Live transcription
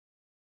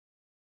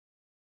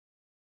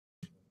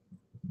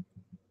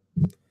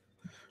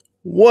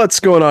What's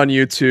going on,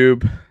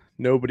 YouTube?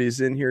 Nobody's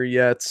in here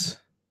yet.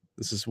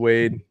 This is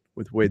Wade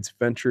with Wade's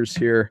Ventures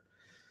here,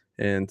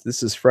 and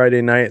this is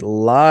Friday Night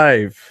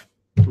Live.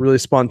 Really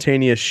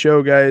spontaneous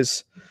show,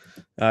 guys.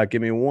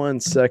 Give me 1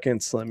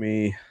 second. Let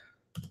me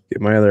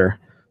get my other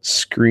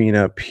screen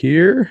up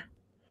here.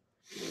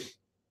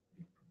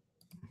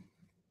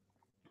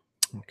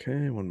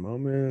 Okay, 1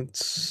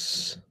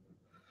 moment.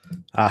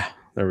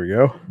 There we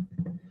go.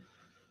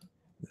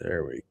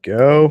 There we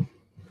go.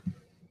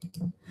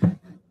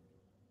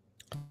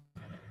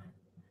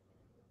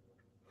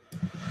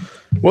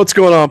 What's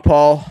going on,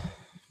 Paul?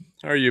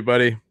 How are you,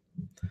 buddy?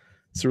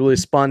 It's a really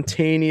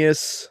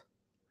spontaneous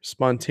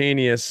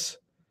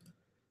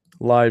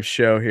live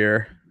show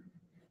here.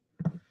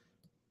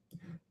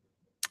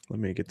 Let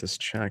me get this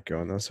chat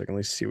going though, so I can at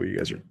least see what you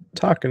guys are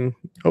talking.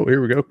 Oh,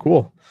 here we go.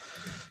 Cool.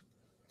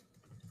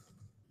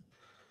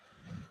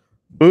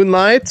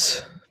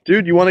 Moonlight,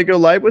 dude, you want to go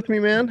live with me,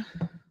 man?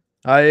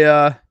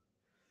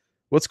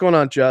 What's going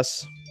on,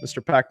 Jess?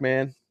 Mr.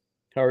 Pac-Man,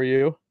 how are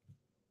you?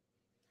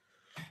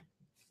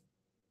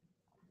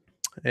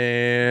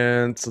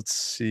 And let's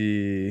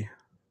see.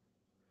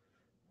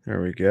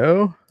 There we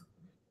go.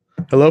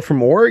 Hello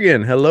from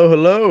Oregon.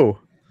 Hello.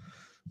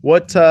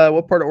 What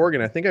part of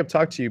Oregon? I think I've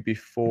talked to you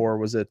before.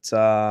 Was it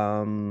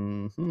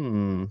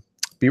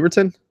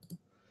Beaverton?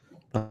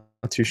 Not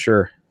too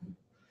sure.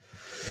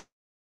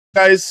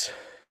 Guys,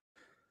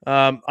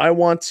 I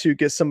want to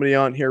get somebody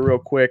on here real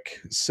quick.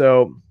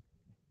 So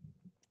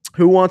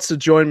who wants to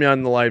join me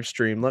on the live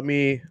stream? Let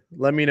me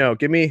know.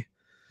 Give me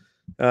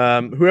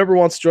whoever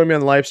wants to join me on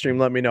the live stream,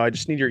 let me know. I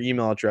just need your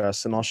email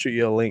address and I'll shoot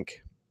you a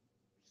link.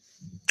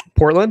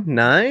 Portland,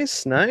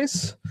 nice.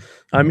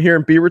 I'm here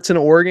in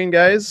Beaverton, Oregon,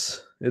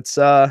 guys. It's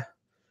man,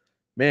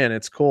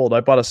 it's cold.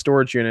 I bought a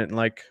storage unit and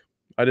I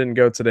didn't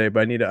go today, but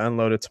I need to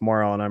unload it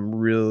tomorrow, and I'm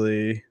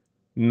really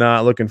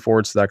not looking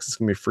forward to that because it's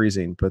gonna be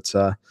freezing. But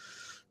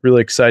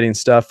really exciting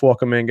stuff.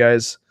 Welcome in,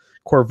 guys.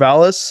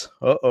 Corvallis.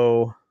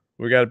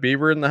 We got a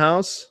beaver in the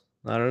house.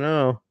 I don't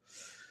know.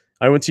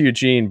 I went to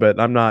Eugene, but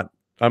I'm not.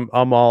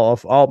 I'm all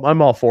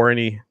for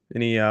any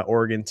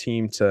Oregon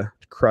team to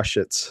crush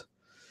it.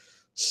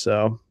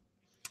 So,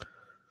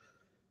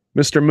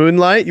 Mr.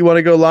 Moonlight, you want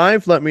to go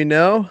live? Let me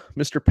know.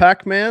 Mr.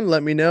 Pac-Man,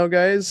 let me know,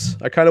 guys.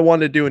 I kind of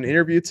wanted to do an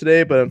interview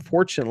today, but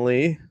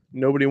unfortunately,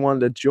 nobody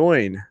wanted to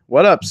join.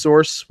 What up,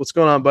 Source? What's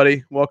going on,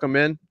 buddy? Welcome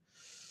in.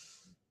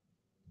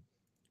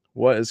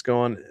 What is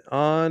going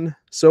on?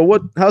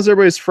 So, how's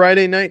everybody's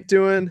Friday night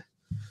doing?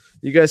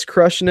 You guys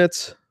crushing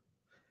it?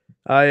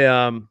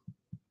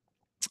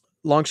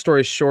 Long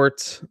story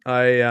short,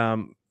 I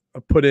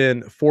put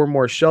in 4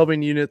 more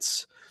shelving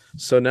units.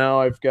 So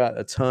now I've got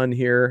a ton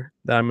here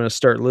that I'm going to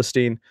start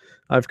listing.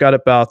 I've got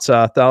about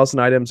 1,000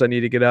 items I need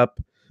to get up.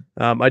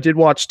 I did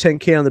watch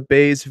 10K on the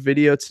Bay's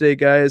video today,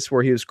 guys,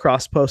 where he was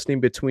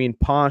cross-posting between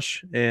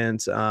Posh and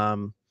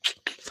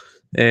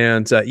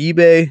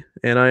eBay.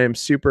 And I am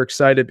super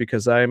excited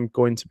because I'm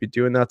going to be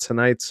doing that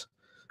tonight.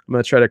 I'm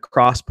going to try to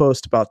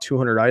cross-post about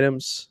 200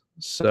 items.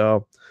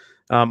 So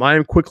I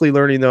am quickly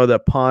learning, though,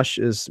 that Posh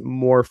is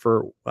more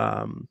for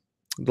the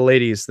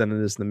ladies than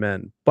it is the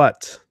men.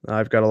 But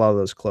I've got a lot of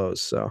those clothes.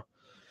 So,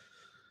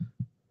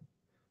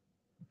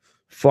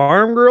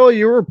 Farm Girl,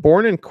 you were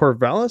born in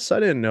Corvallis? I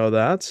didn't know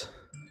that.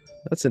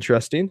 That's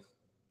interesting.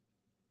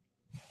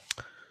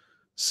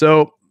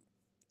 So,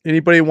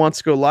 anybody wants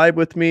to go live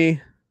with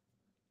me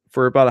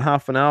for about a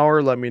half an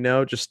hour, let me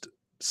know. Just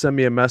send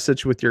me a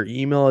message with your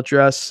email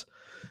address.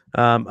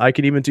 I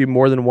can even do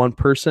more than one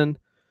person.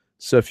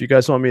 So if you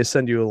guys want me to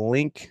send you a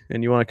link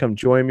and you want to come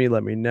join me,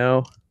 let me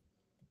know.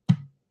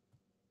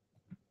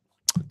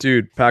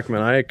 Dude,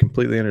 Pac-Man, I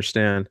completely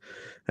understand.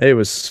 I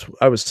was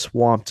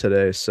swamped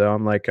today, so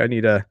I'm like, I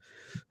need a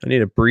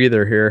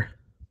breather here.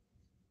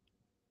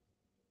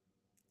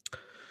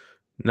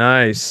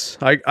 Nice.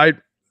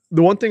 The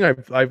one thing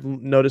I've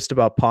noticed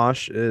about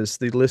Posh is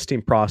the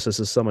listing process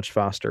is so much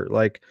faster.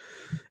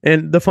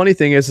 And the funny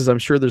thing is I'm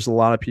sure there's a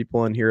lot of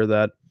people in here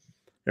that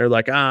they're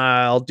like,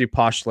 I'll do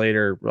Posh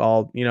later.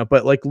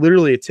 But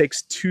literally it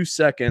takes 2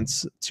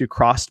 seconds to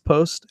cross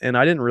post. And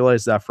I didn't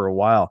realize that for a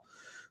while.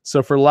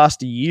 So for the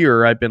last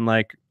year, I've been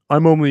like,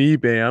 I'm only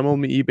eBay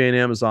and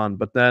Amazon.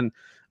 But then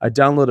I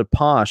downloaded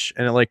Posh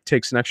and it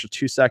takes an extra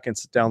 2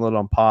 seconds to download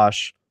on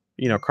Posh,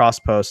 cross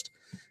post.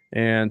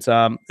 And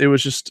it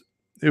was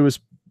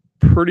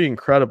pretty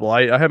incredible.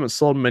 I haven't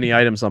sold many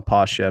items on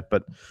Posh yet,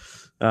 but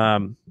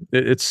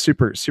it's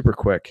super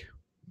quick.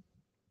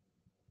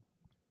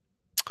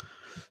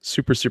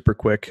 Super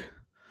quick.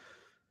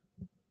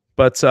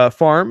 But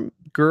Farm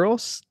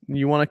Girls,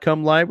 you want to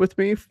come live with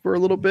me for a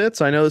little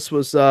bit? I know this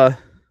was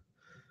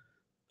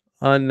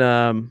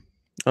unannounced,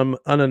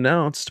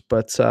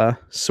 but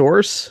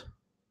Source,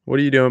 what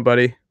are you doing,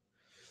 buddy?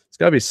 It's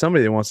got to be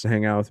somebody that wants to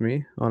hang out with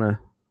me on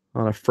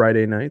a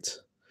Friday night.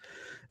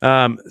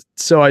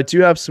 So I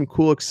do have some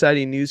cool,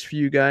 exciting news for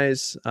you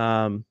guys.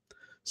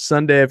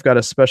 Sunday, I've got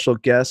a special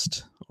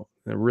guest,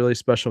 a really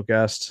special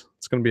guest.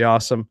 It's going to be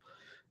awesome.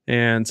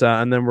 And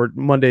then we're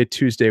Monday,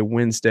 Tuesday,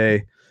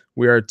 Wednesday,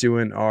 we are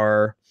doing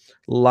our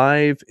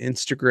live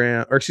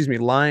Instagram, or excuse me,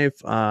 live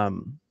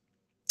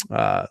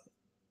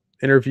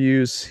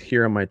interviews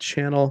here on my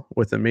channel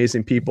with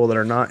amazing people that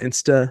are not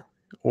Insta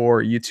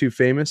or YouTube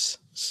famous.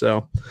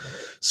 So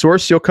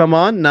Source, you'll come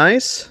on.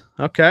 Nice.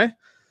 Okay.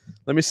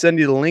 Let me send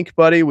you the link,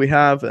 buddy. We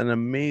have an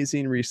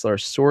amazing reseller,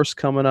 Source,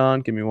 coming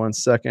on. Give me 1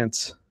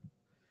 second.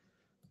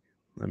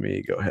 Let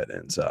me go ahead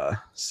and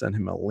send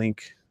him a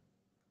link.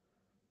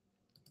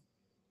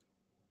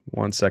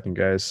 1 second,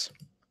 guys.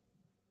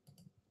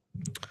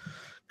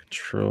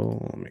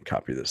 Control. Let me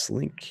copy this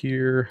link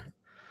here.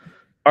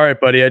 All right,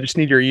 buddy. I just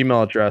need your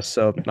email address.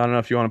 So I don't know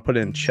if you want to put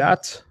it in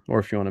chat or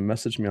if you want to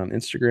message me on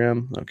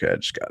Instagram. Okay, I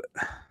just got it.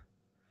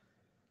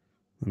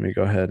 Let me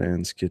go ahead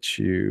and get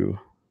you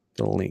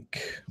the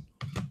link.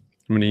 I'm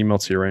going to email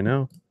to you right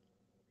now.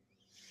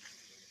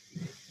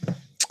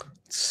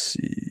 Let's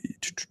see.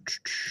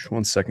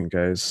 1 second,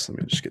 guys. Let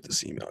me just get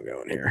this email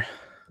going here.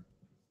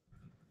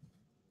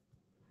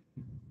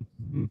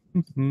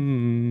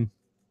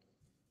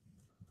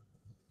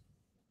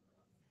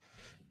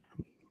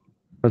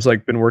 I've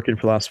like been working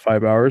for the last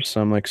 5 hours,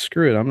 so I'm like,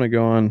 screw it. I'm going to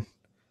go on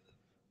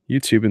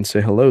YouTube and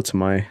say hello to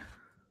my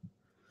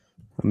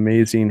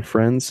amazing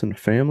friends and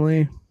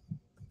family.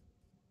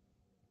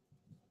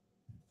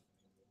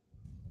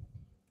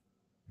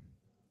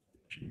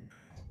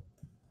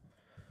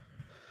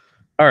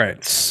 All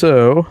right,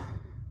 so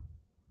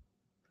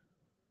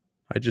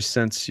I just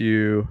sent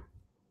you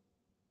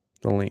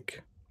the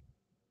link.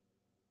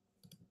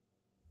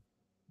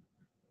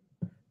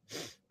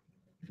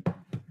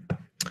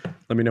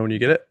 Let me know when you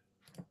get it.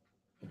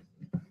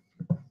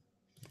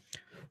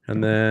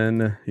 And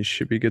then you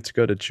should be good to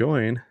go to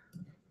join.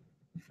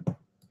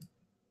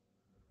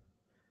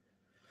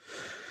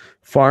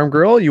 Farm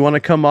Girl, you want to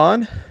come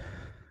on?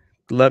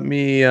 Let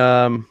me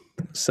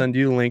send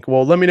you the link.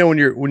 Well, let me know when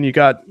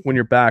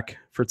you're back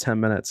for 10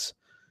 minutes,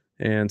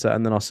 and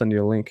then I'll send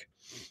you a link.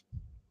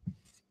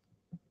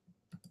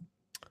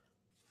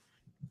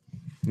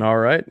 All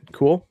right,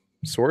 cool.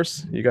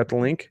 Source, you got the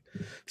link.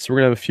 So we're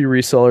gonna have a few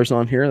resellers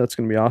on here. That's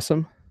gonna be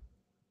awesome.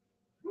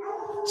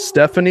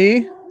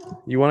 Stephanie,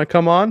 you want to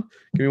come on?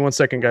 Give me 1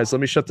 second, guys. Let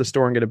me shut this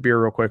door and get a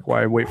beer real quick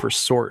while I wait for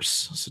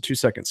Source. So 2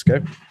 seconds,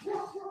 okay?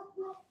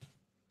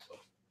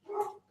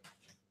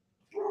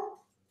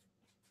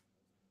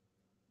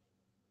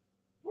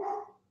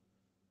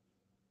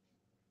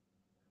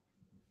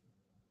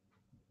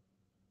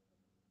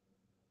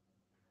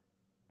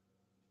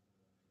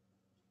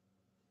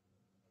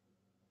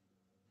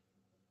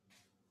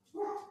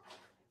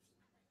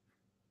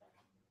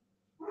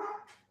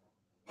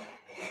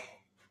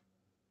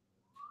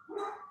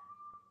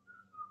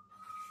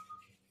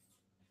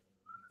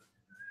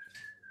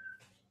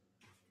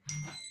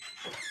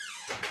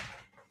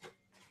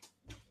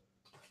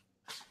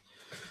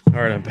 All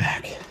right, I'm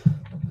back.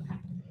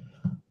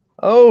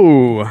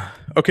 Oh,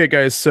 okay,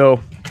 guys. So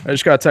I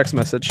just got a text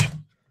message.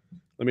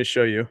 Let me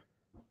show you.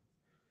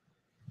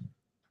 I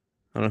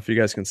don't know if you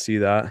guys can see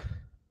that.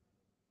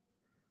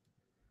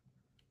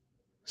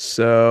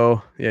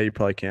 So yeah, you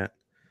probably can't.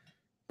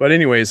 But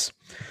anyways,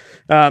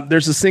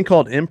 there's this thing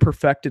called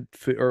imperfect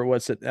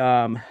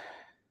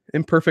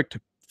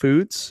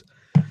foods,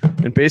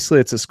 and basically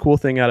it's this cool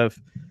thing out of.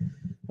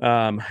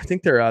 I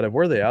think they're out of,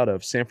 where are they out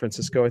of? San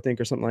Francisco, I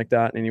think, or something like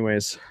that.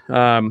 Anyways,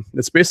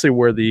 it's basically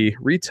where the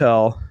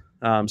retail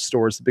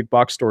stores, the big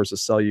box stores that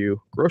sell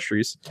you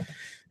groceries.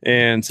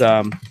 And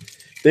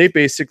they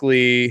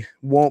basically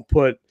won't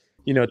put,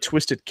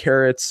 twisted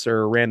carrots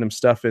or random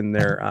stuff in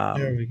their,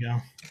 there we go,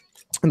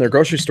 in their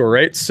grocery store,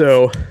 right?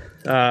 So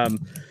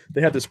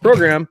they have this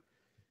program,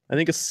 I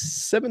think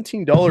it's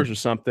 $17 or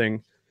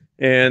something.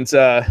 And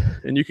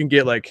you can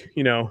get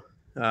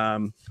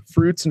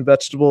fruits and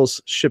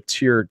vegetables shipped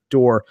to your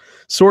door.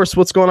 Source,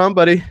 what's going on,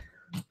 buddy?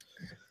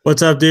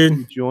 What's up,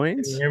 dude?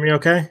 Joins. Can you hear me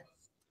okay?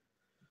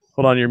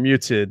 Hold on, you're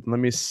muted.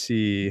 Let me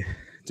see.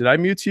 Did I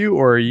mute you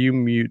or are you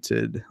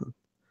muted?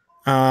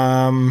 You're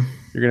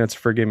gonna have to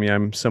forgive me.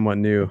 I'm somewhat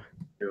new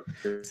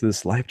to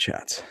this live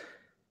chat.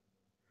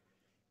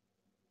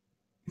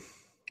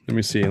 Let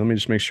me see. Let me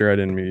just make sure I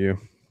didn't mute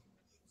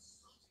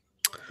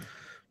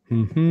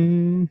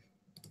you.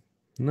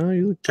 No,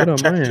 you look good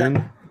on my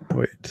end.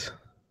 Wait.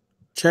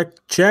 Check.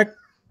 Let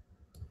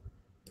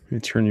me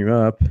turn you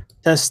up.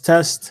 Test.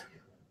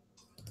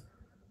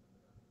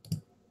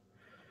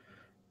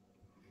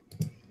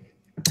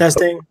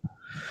 Testing.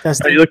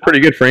 Oh, you look pretty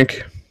good,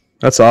 Frank.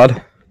 That's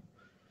odd.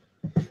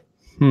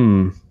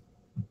 Oh,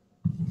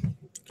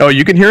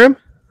 you can hear him?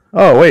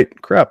 Oh, wait.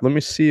 Crap. Let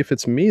me see if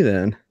it's me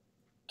then.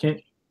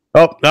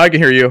 Oh, now I can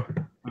hear you.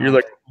 You're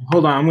like.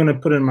 Hold on. I'm going to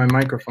put in my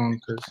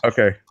microphone.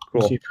 Okay,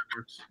 cool. See if it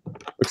works.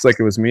 Looks like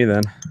it was me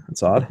then.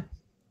 That's odd.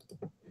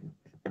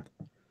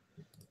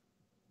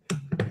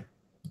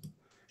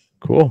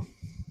 Cool.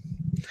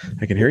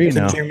 I can hear you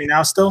now. Can you hear me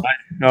now still?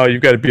 Oh,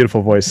 you've got a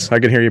beautiful voice. I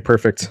can hear you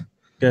perfect.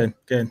 Good.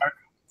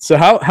 So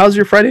how's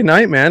your Friday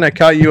night, man? I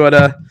caught you at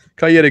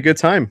a good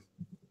time.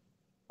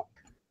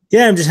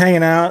 Yeah, I'm just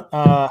hanging out.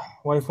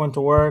 Wife went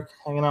to work,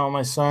 hanging out with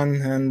my son,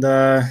 and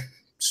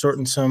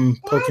sorting some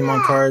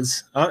Pokemon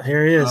cards. Oh,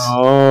 here he is.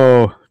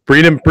 Oh,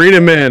 breed him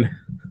in.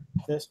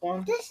 This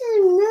one. This is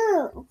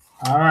new.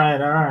 All right.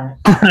 Yeah.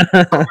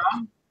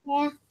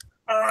 All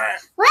right.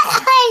 What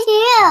are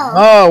you?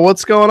 Oh,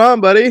 what's going on,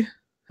 buddy?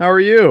 How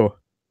are you?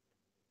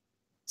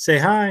 Say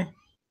hi.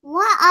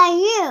 What are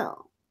you?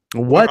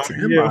 What How are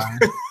am you?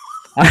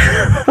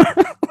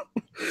 I?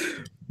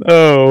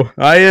 Oh,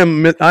 I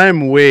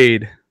am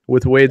Wade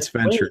with Wade's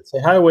Venture. Wade.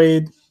 Say hi,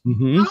 Wade.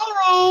 Mm-hmm.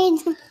 Hi,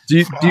 Wade.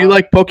 Do you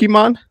like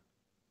Pokemon?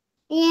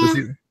 Yeah.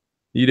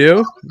 You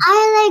do?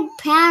 I like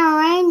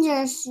Power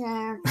Rangers.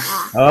 The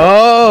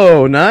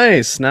Oh,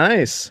 nice.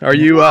 Are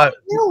you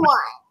blue one.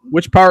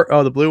 which power?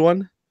 Oh, the blue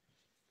one.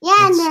 Yeah,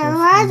 That's the so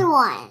red funny.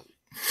 one.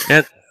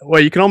 And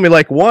well, you can only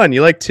like one.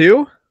 You like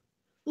two?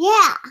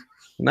 Yeah.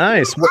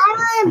 Nice. I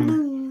want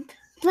to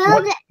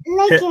build it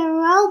like a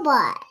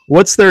robot.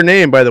 What's their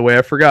name, by the way?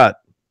 I forgot.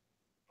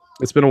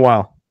 It's been a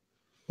while.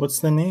 What's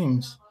the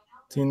names?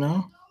 Do you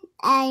know?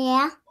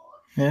 Yeah.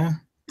 Yeah.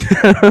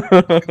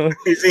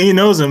 He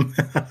knows them.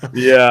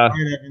 Yeah.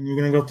 And you're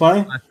gonna go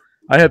play?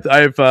 I have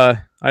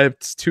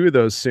two of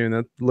those soon.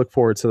 I look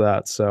forward to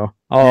that. So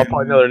I'll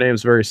probably know their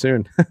names very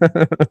soon.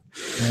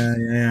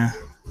 Yeah.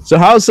 So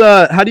how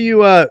do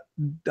you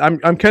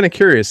I'm kind of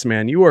curious,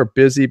 man. You are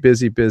busy.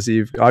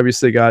 You've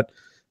obviously got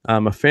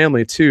a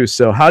family too.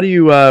 So how do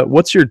you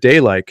what's your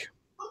day like?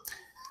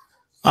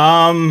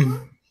 Wait,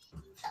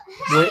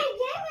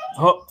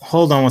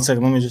 hold on one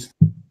second. Let me just.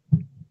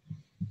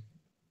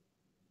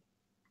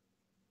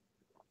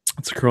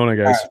 It's Corona,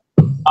 guys.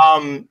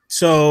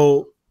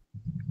 So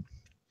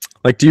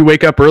Like, do you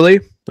wake up early?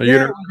 Are you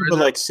yeah, I wake up at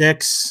like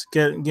 6,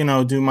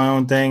 do my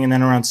own thing, and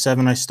then around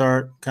 7 I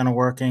start kind of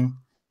working.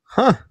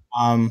 Huh.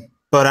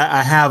 But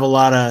I have a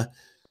lot of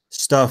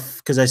stuff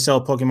because I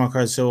sell Pokemon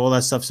cards, so all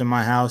that stuff's in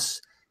my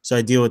house. So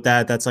I deal with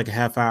that. That's like a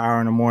half hour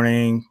in the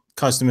morning.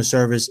 Customer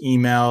service,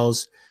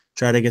 emails.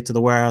 Try to get to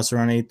the warehouse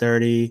around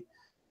 8:30.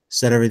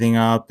 Set everything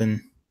up,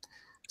 and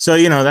so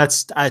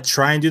I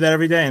try and do that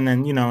every day. And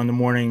then in the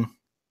morning,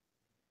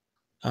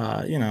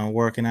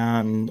 working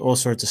out and all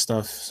sorts of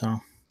stuff. So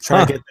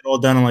try to get it all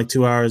done in like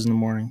 2 hours in the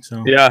morning.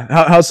 So Yeah.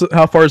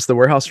 How far is the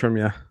warehouse from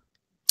you?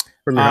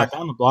 From your house?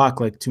 down the block,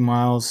 like 2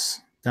 miles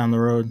down the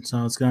road.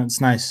 So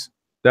it's nice.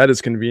 That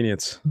is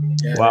convenience.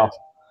 Yeah. Wow.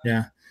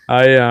 Yeah.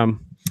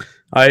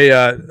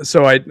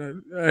 So I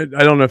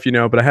don't know if you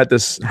know, but I had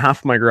this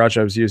half my garage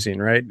I was using,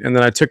 right? And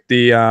then I took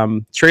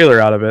the trailer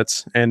out of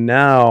it, and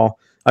now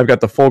I've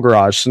got the full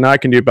garage. So now I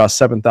can do about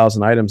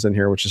 7,000 items in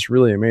here, which is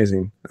really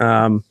amazing.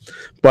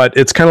 But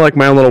it's kind of like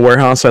my own little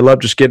warehouse. I love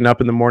just getting up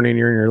in the morning.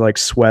 You're in your like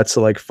sweats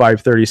at like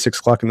 5:30, 6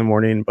 o'clock in the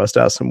morning, and bust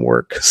out some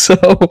work. So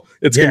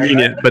it's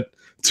convenient, right. but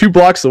 2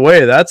 blocks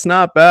away, that's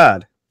not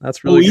bad.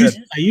 That's really good.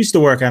 I used to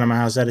work out of my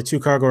house. I had a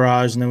 2-car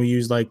garage, and then we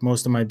used like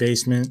most of my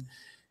basement.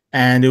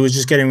 And it was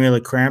just getting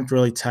really cramped,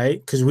 really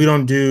tight, because we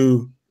don't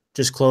do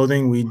just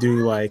clothing. We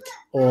do like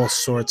all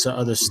sorts of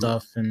other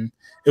stuff. And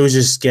it was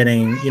just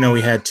getting,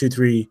 we had 2,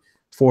 3,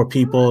 4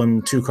 people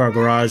in 2-car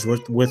garage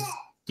with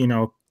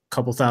a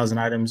couple thousand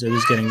items. It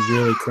was getting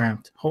really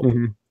cramped.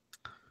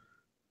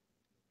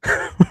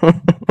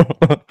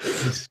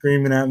 He's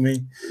screaming at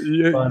me.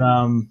 Yeah. But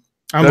I'm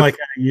like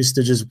kind of used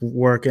to just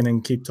working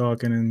and keep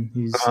talking, and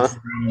he's just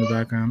in the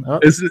background. Oh.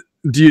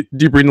 Do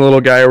you bring the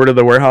little guy over to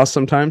the warehouse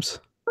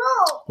sometimes?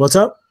 What's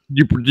up?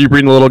 Do you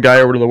bring the little guy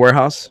over to the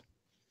warehouse?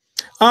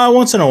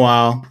 Once in a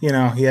while. He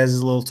has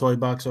his little toy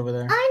box over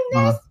there. I'm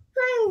just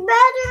putting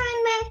better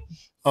in my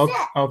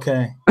Okay.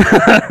 Okay.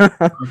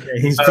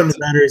 He's putting the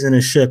batteries in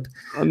his ship.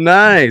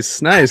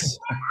 Nice. I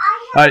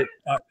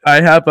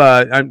have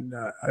I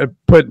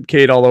put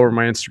Kate all over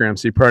my Instagram,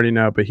 so you probably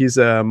know. But he's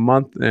a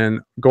month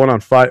and going on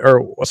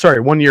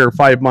 1 year,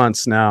 5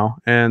 months now,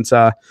 and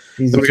then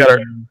we got our.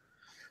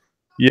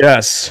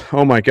 Yes.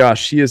 Oh my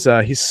gosh, he's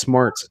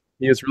smart.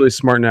 He is really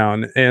smart now,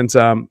 and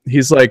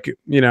he's like,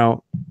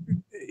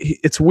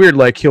 it's weird.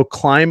 Like he'll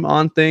climb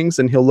on things,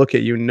 and he'll look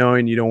at you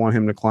knowing you don't want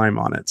him to climb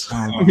on it.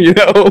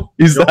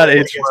 He's that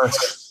age.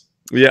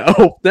 Yeah.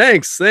 Oh,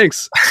 thanks.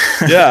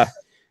 Yeah.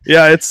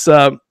 It's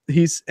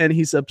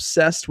he's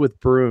obsessed with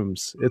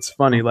brooms. It's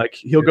funny. Like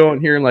he'll go in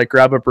here and like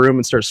grab a broom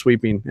and start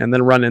sweeping, and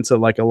then run into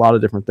like a lot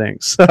of different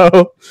things.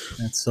 So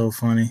that's so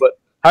funny. But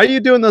how are you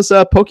doing those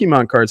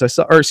Pokemon cards? I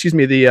saw, or excuse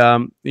me, the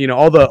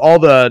all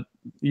the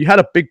you had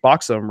a big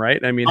box of them,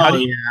 right? I mean, how do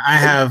you? I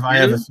have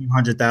a few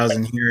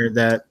 100,000 here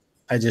that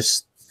I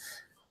don't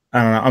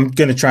know. I'm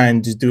gonna try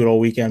and just do it all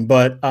weekend,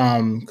 but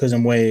because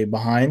I'm way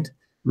behind.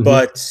 Mm-hmm.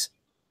 But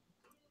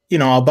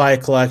I'll buy a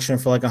collection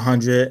for like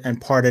 100 and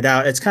part it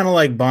out. It's kind of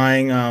like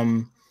buying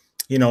a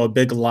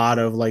big lot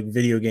of like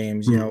video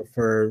games,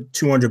 for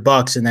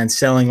 $200 and then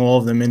selling all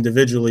of them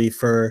individually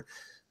for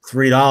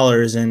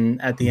 $3,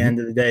 and at the end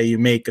of the day you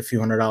make a few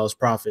 $100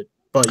 profit,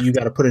 but you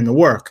got to put in the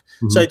work.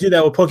 So I do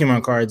that with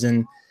Pokemon cards,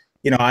 and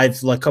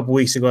I've like a couple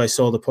weeks ago I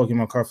sold a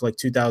Pokemon card for like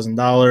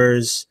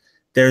 $2,000.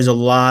 There's a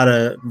lot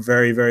of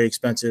very, very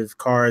expensive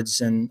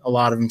cards, and a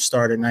lot of them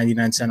start at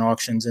 99-cent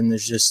auctions, and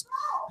there's just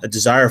a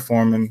desire for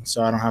them, and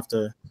so I don't have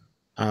to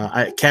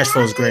cash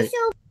flow is great.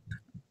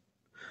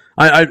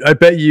 I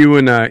bet you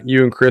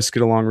and Chris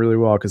get along really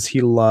well because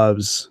he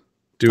loves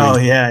doing. Oh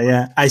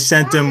yeah. I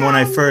sent him when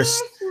I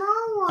first.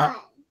 Small one.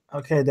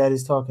 Okay,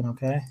 Daddy's talking.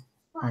 Okay.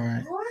 All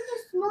right. Where's the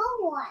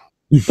small one?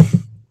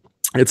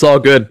 It's all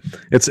good.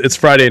 It's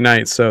Friday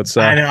night, so it's.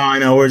 I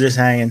know. We're just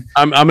hanging.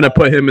 I'm gonna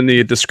put him in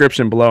the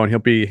description below, and he'll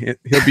be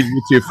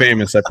YouTube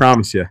famous. I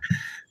promise you.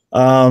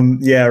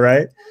 Yeah,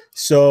 right.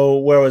 So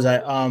where was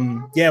I?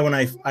 Yeah, when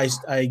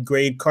I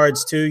grade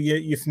cards too.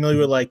 You familiar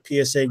with like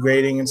PSA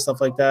grading and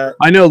stuff like that?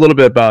 I know a little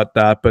bit about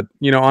that, but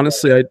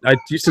honestly, I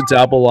used to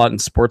dabble a lot in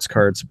sports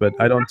cards, but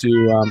I don't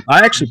do. I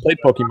actually played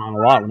Pokemon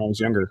a lot when I was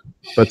younger,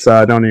 but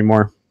I don't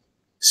anymore.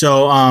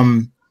 So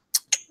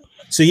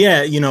so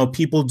yeah,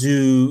 people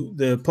do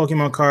the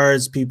Pokemon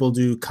cards, people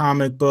do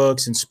comic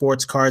books and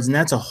sports cards, and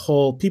that's a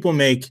whole. People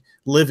make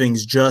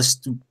livings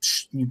just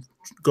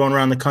going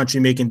around the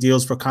country making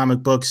deals for comic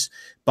books,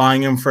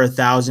 buying them for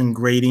 $1,000,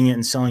 grading it,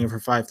 and selling it for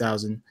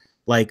 $5,000.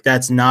 Like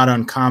that's not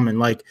uncommon.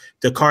 Like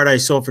the card I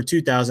sold for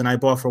 $2,000, I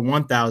bought for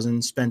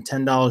 $1,000, spent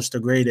 $10 to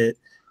grade it,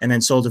 and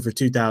then sold it for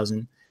 $2,000.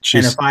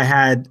 And if I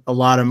had a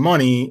lot of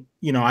money,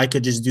 I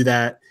could just do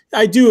that.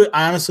 I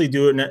honestly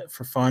do it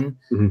for fun.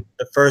 Mm-hmm.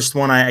 The first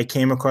one I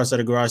came across at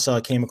a garage sale,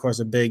 I came across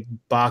a big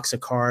box of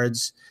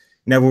cards.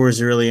 Never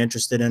was really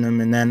interested in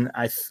them, and then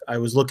I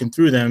was looking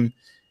through them,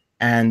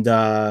 and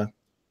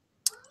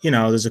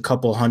there's a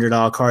couple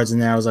 $100 cards in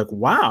there. I was like,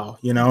 wow,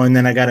 and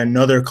then I got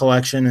another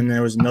collection, and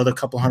there was another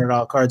couple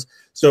 $100 cards.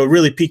 So it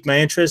really piqued my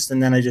interest,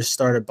 and then I just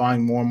started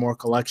buying more and more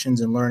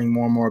collections and learning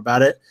more and more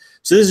about it.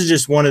 So this is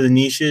just one of the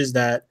niches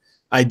that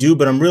I do,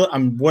 but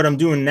what I'm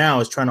doing now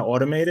is trying to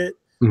automate it.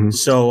 Mm-hmm.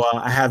 So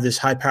I have this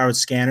high-powered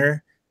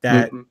scanner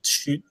that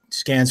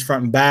scans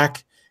front and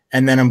back,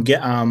 and then I'm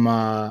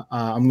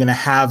gonna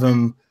have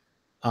them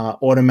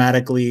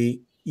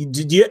automatically.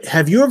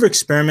 Have you ever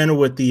experimented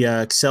with the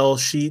Excel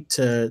sheet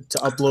to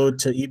upload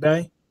to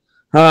eBay?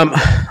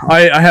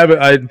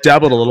 I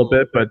dabbled a little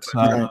bit, but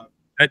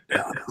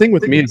the thing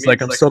with me is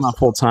like I'm still not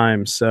full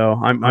time, so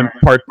I'm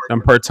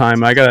part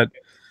time.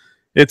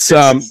 It's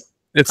tough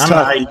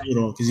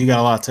because you got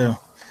a lot too.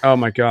 Oh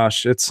my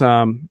gosh, it's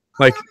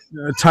like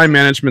time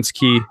management's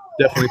key.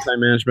 Definitely time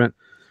management.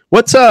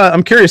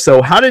 I'm curious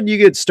though, how did you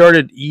get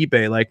started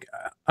eBay? Like,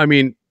 I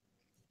mean,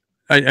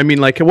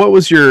 like, what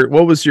was your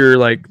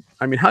like?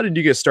 I mean, how did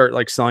you get started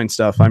like selling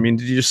stuff? I mean,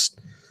 have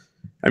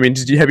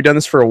you done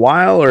this for a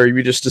while, or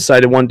you just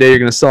decided one day you're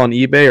going to sell on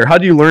eBay, or how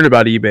do you learn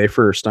about eBay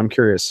first? I'm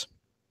curious.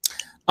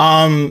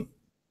 Well,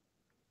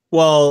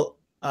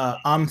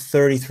 I'm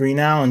 33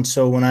 now, and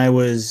so when I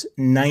was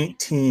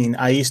 19,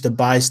 I used to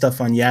buy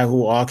stuff on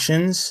Yahoo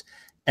auctions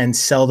and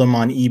sell them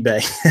on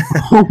eBay.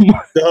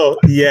 So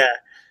yeah,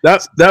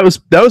 that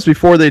was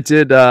before they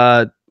did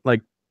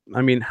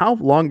how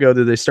long ago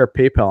did they start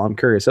PayPal? I'm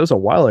curious. That was a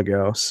while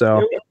ago.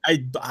 So I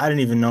didn't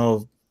even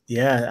know.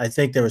 Yeah, I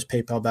think there was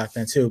PayPal back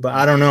then too, but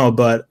I don't know.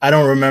 But I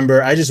don't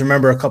remember. I just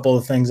remember a couple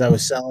of things I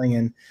was selling,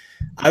 and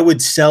I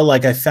would sell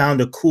like I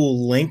found a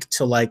cool link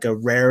to like a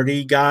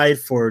rarity guide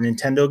for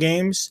Nintendo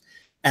games,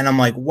 and I'm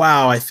like,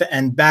 wow.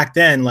 And back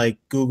then, like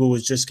Google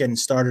was just getting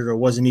started or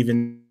wasn't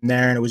even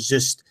there, and it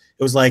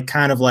was like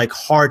kind of like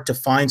hard to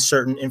find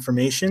certain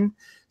information.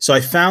 So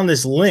I found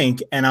this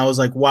link, and I was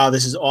like, wow,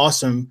 this is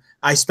awesome.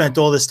 I spent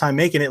all this time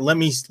making it. Let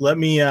me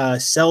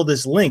sell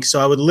this link.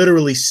 So I would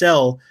literally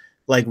sell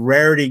like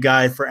rarity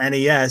guide for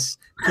NES.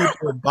 People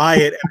would buy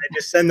it, and I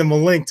just send them a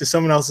link to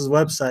someone else's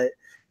website.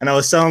 And I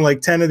was selling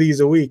like 10 of these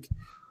a week.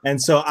 And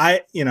so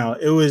I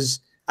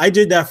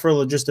did that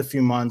for just a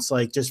few months,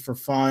 like just for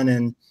fun.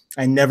 And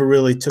I never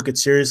really took it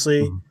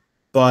seriously.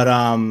 But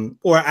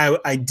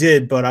I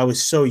did, but I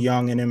was so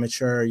young and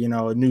immature.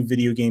 A new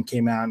video game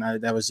came out,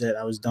 and that was it.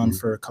 I was done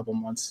for a couple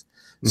months.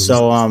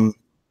 So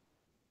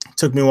it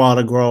took me a while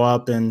to grow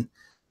up, and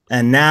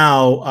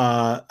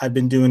now I've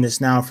been doing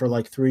this now for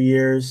like 3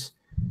 years,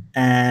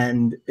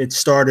 and it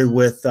started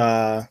with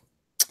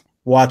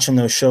watching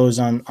those shows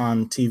on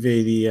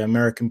TV, the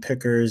American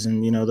Pickers,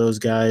 and those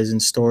guys,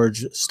 and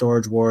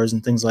Storage Wars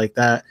and things like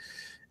that.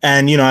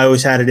 And I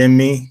always had it in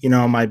me.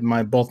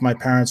 Both my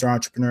parents are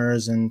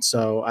entrepreneurs, and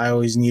so I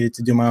always needed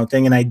to do my own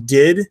thing. And I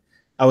did.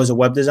 I was a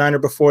web designer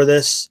before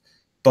this,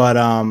 but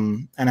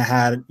and I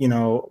had 1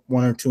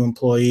 or 2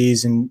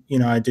 employees, and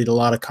I did a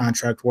lot of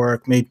contract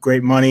work, made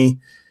great money,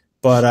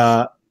 but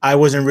I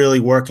wasn't really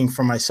working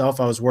for myself.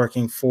 I was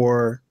working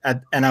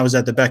and I was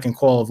at the beck and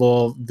call of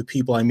all the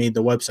people I made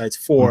the websites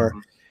for.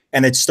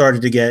 And it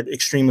started to get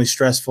extremely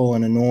stressful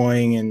and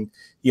annoying, and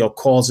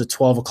calls at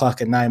 12 o'clock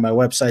at night, my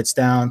website's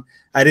down.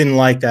 I didn't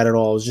like that at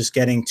all. It was just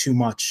getting too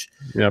much.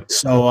 Yep.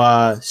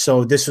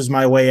 So this was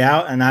my way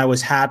out, and I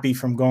was happy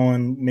from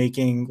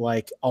making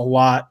like a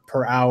lot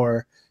per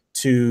hour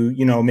to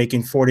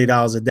making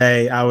 $40 a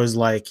day. I was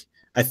like,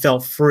 I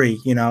felt free,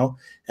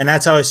 and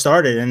that's how I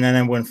started. And then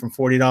I went from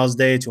 $40 a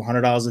day to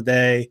 $100 a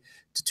day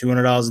to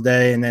 $200 a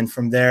day, and then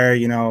from there,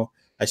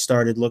 I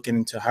started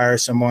looking to hire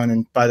someone.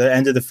 And by the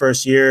end of the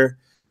first year,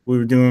 we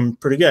were doing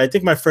pretty good. I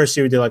think my first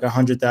year we did like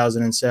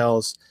 100,000 in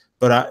sales.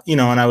 But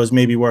and I was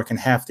maybe working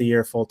half the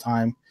year full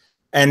time,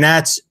 and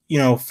that's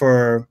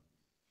for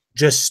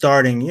just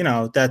starting, you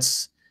know,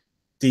 that's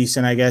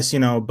decent, I guess, you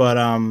know, but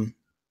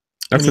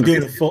That's when you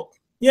do the full,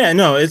 yeah,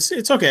 no,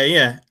 it's okay.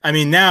 Yeah. I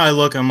mean, now I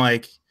look, I'm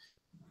like,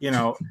 you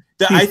know,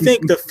 I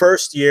think the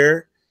first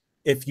year,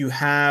 if you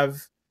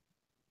have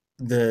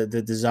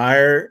the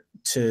desire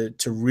to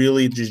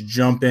really just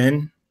jump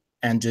in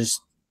and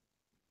just,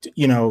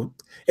 you know,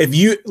 if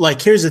you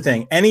like, here's the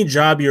thing, any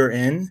job you're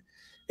in,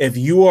 if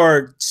you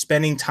are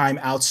spending time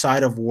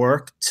outside of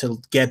work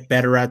to get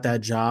better at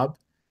that job,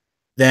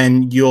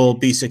 then you'll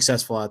be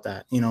successful at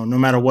that, you know, no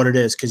matter what it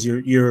is, because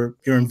you're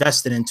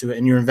invested into it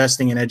and you're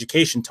investing in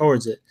education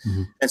towards it.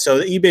 And so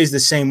the eBay is the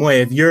same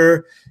way. If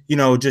you're, you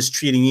know, just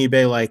treating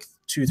eBay like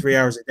 2-3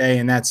 hours a day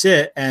and that's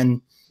it,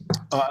 and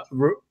what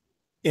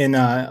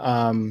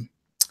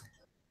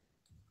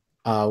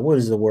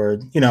is the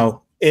word? You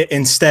know,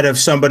 instead of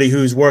somebody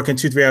who's working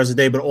 2-3 hours a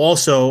day, but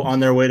also on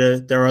their way to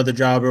their other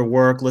job or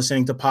work,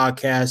 listening to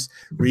podcasts,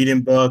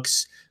 reading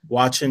books,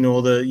 watching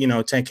all the, you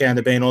know, 10K on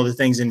the Bay and all the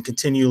things, and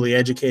continually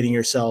educating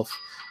yourself.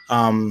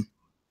 I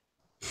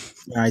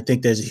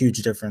think there's a huge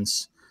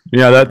difference.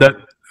 Yeah,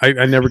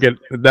 I never get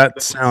that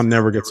sound.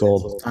 Never gets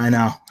old. I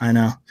know.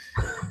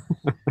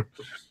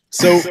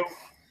 So,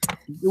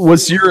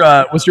 was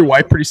your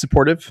wife pretty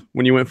supportive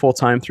when you went full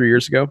time 3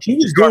 years ago? She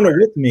was doing it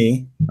with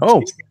me.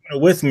 Oh,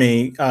 with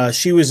me.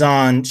 She's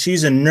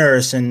a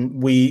nurse,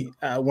 and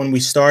when we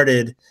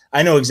started,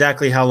 I know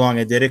exactly how long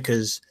I did it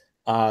because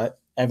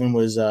Evan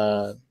was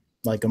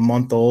like a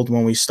month old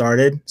when we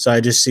started. So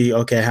I just see,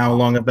 okay, how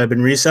long have I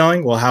been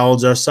reselling? Well, how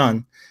old's our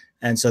son?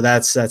 And so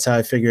that's how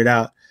I figured it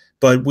out.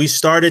 But we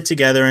started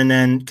together, and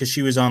then because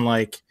she was on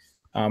like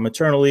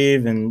maternal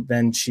leave, and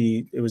then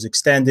it was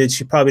extended.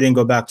 She probably didn't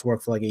go back to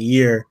work for like a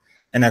year.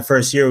 And that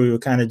first year we were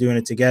kind of doing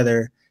it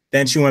together.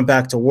 Then she went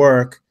back to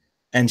work,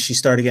 and she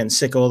started getting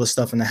sick of all the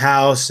stuff in the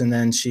house. And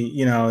then she,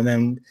 you know, and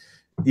then,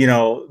 you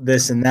know,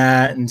 this and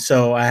that. And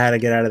so I had to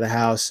get out of the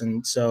house.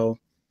 And so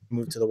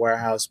moved to the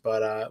warehouse,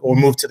 but I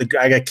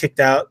got kicked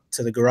out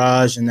to the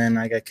garage, and then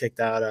I got kicked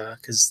out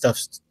because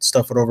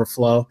stuff would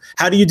overflow.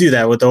 How do you do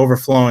that with the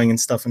overflowing and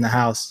stuff in the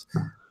house?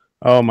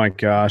 Oh my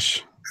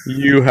gosh,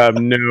 you have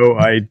no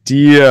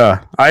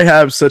idea. I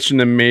have such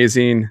an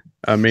amazing.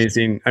 I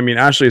mean,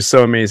 Ashley is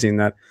so amazing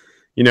that,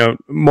 you know,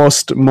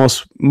 most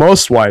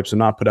wives would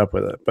not put up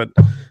with it. But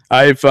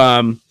I've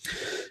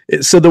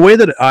so the way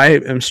that I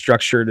am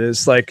structured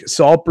is like,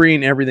 so I'll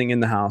bring everything in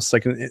the house.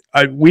 Like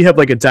we have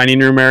like a dining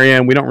room area,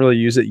 and we don't really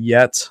use it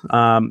yet.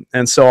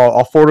 And so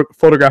I'll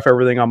photograph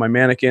everything on my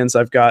mannequins.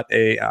 I've got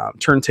a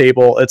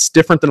turntable. It's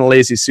different than a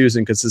Lazy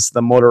Susan because it's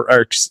the motor,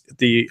 or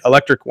the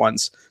electric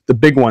ones, the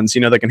big ones,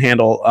 you know, that can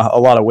handle a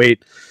lot of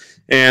weight.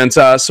 And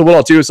so what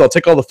I'll do is I'll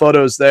take all the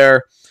photos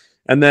there,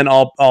 and then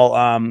I'll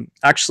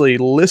actually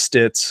list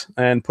it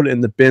and put it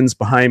in the bins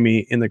behind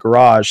me in the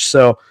garage.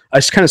 So I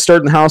just kind of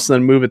start in the house and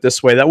then move it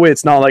this way. That way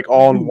it's not like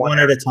all in one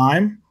at a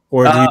time,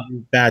 or do you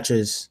do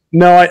batches?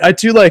 No, I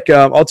do like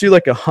I'll do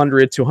like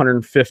 100 to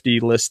 150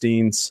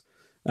 listings.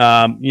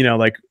 You know,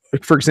 like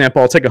for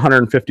example, I'll take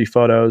 150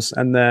 photos,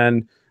 and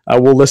then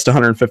we'll list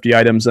 150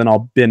 items, and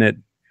I'll bin it,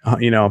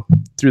 you know,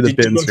 through the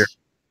bins here.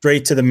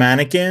 Straight to the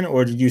mannequin,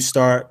 or did you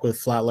start with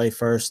flat lay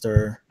first?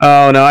 Or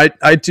no,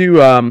 I do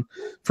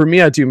for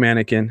me I do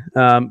mannequin.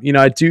 You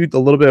know, I do a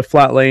little bit of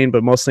flat laying,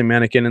 but mostly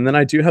mannequin. And then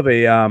I do have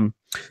a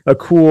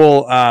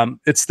cool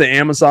it's the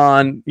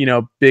Amazon, you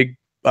know, big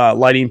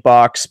lighting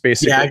box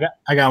basically. Yeah,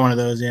 I got one of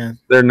those. Yeah,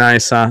 they're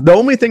nice. The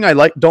only thing I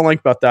don't like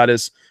about that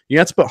is you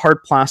have to put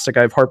hard plastic.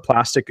 I have hard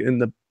plastic in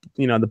the,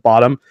 you know, the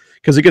bottom,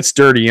 because it gets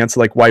dirty. You have to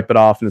like wipe it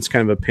off, and it's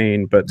kind of a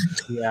pain. But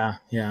yeah.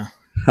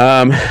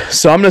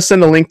 So I'm gonna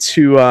send a link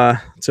to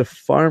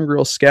Farm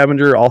Girl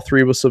Scavenger. All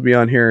three of us will be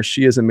on here.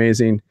 She is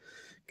amazing.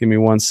 Give me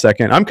 1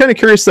 second. I'm kind of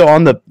curious though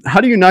on how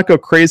do you not go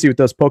crazy with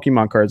those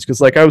Pokemon cards? Because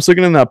like I was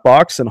looking in that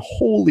box, and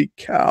holy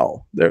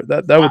cow, that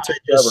would take forever.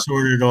 I just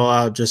sorted it all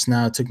out just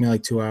now. It took me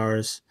like 2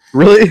 hours.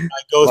 Really? I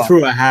go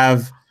through. I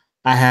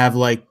have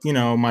like, you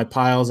know, my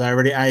piles.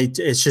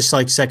 It's just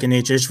like second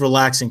nature. It's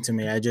relaxing to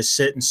me. I just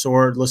sit and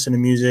sort, listen to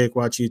music,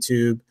 watch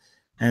YouTube,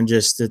 and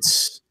just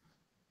it's.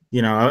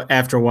 You know,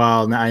 after a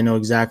while, now I know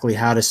exactly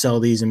how to sell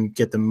these and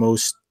get the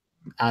most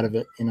out of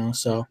it, you know.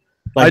 So,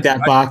 like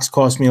that box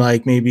cost me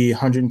like maybe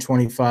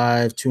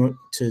 $125 to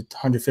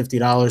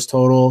 $150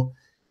 total,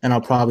 and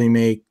I'll probably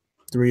make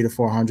 $300 to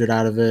 $400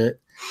 out of it.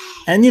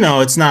 And, you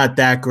know, it's not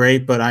that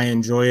great, but I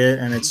enjoy it,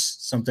 and it's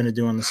something to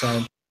do on the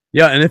side.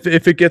 Yeah, and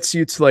if it gets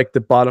you to like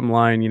the bottom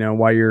line, you know,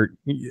 why you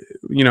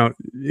know,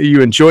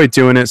 you enjoy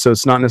doing it, so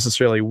it's not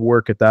necessarily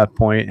work at that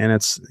point, and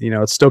it's, you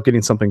know, it's still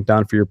getting something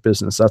done for your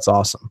business. That's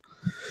awesome.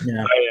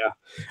 Yeah.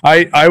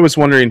 I was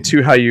wondering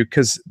too how you,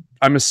 because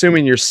I'm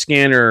assuming your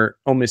scanner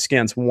only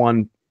scans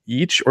one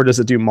each, or does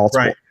it do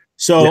multiple? Right.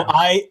 So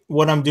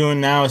what I'm doing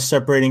now is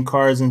separating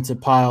cards into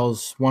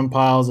piles. One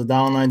pile is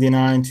 $1.99,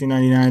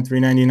 $2.99,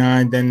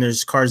 $3.99. Then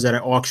there's cards that I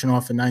auction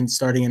off at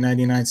starting at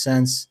 99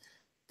 cents.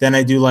 Then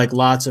I do like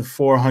lots of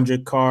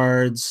 400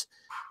 cards.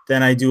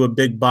 Then I do a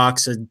big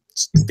box of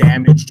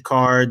damaged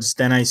cards.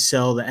 Then I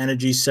sell the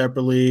energy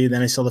separately.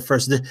 Then I sell the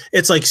first.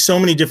 It's like so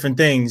many different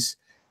things.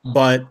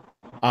 But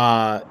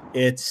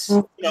It's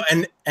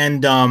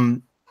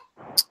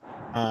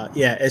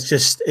yeah,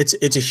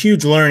 it's a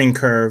huge learning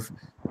curve,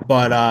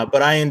 but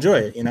I enjoy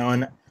it,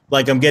 and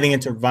like I'm getting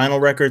into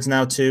vinyl records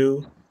now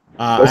too.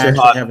 I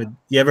actually have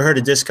you ever heard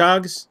of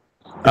Discogs?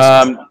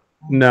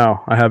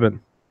 No, I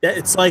haven't. Yeah,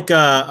 it's like you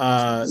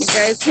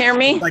guys hear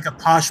me? Like a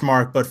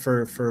Poshmark, but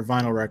for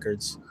vinyl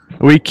records.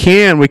 We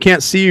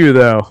can't see you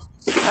though.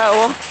 Oh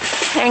well,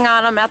 hang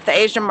on. I'm at the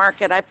Asian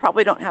market. I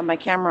probably don't have my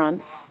camera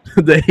on.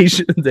 the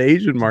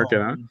Asian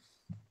market, huh?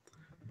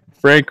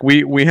 Frank,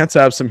 we had to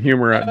have some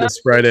humor at this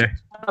Friday.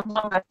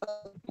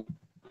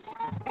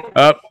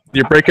 Oh,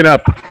 you're breaking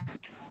up.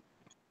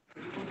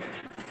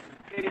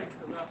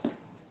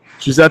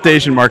 She's at the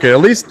Asian market. At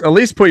least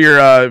put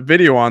your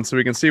video on so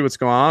we can see what's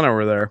going on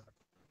over there.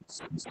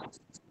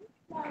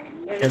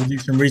 Gotta do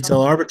some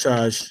retail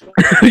arbitrage.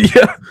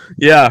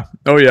 yeah.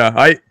 Oh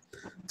yeah.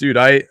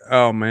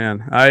 Oh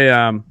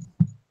man.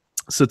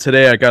 So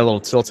today I got a little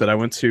tilted. I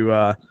went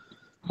to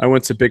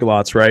Big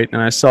Lots, right?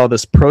 And I saw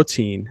this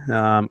protein.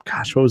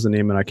 Gosh, what was the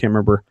name of it? I can't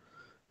remember.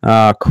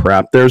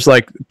 Crap. There's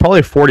like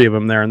probably 40 of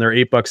them there, and they're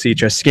 $8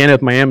 each. I scanned it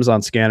with my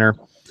Amazon scanner,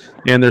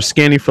 and they're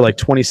scanning for like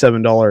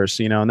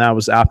 $27, and that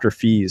was after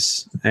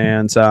fees.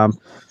 And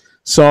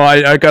so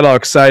I got all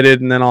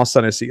excited, and then all of a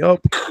sudden I see,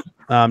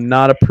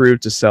 not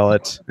approved to sell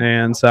it.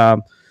 And so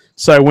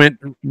I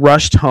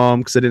rushed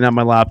home because I didn't have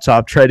my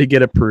laptop, tried to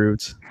get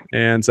approved,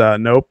 and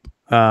nope.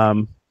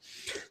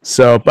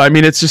 So, I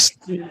mean,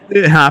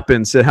 it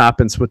happens. It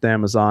happens with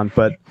Amazon,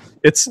 but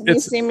Can you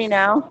see me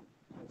now?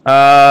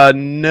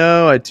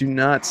 No, I do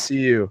not see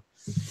you.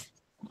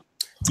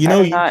 You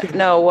know, I do not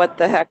know what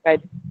the heck I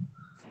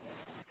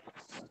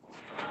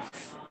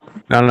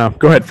don't know.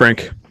 Go ahead,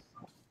 Frank.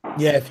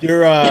 Yeah, if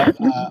you're,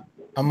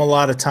 I'm a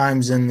lot of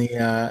times in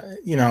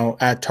the,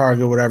 at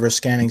Target, whatever,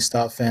 scanning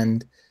stuff,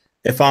 and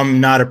if I'm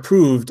not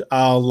approved,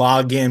 I'll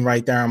log in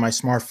right there on my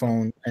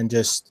smartphone and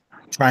just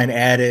try and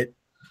add it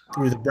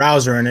through the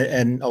browser,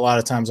 and a lot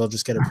of times I'll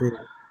just get approved.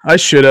 I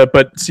should have,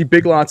 but see,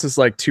 Big Lots is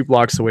like 2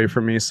 blocks away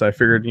from me, so I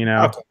figured,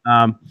 okay.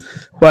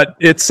 But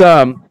it's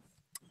I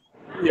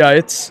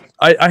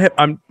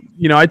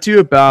do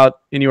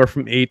about anywhere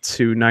from 8,000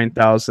 to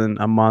 9,000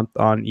 a month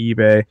on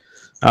eBay.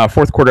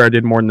 Fourth quarter I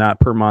did more than that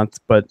per month,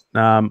 but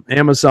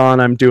Amazon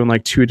I'm doing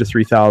like 2,000 to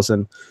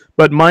 3,000.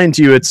 But mind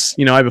you, it's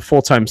I have a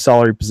full-time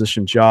salary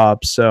position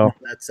job, so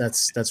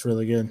that's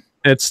really good.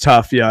 It's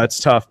tough. Yeah, it's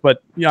tough.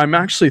 But yeah, I'm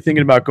actually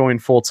thinking about going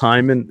full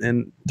time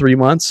in 3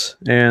 months,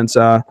 and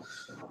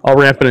I'll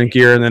ramp it in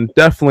gear, and then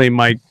definitely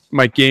my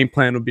game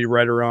plan would be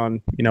right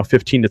around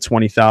 15 to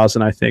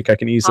 20,000. I think I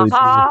can easily.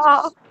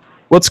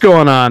 What's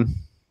going on?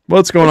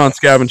 What's going on,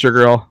 Scavenger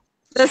Girl?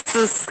 This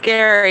is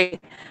scary.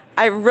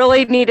 I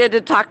really needed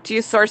to talk to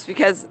you, Source,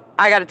 because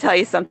I got to tell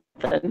you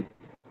something.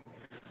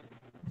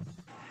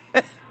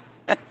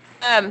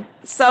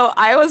 So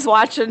I was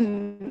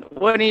watching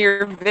one of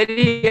your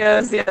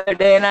videos the other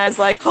day, and I was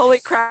like, "Holy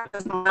crap!"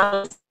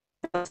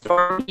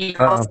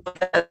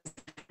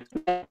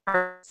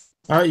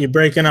 Oh, you're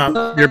breaking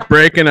up. You're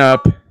breaking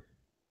up.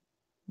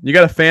 You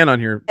got a fan on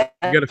here.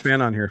 You got a fan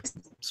on here,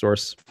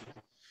 Source.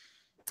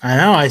 I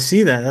know. I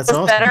see that. That's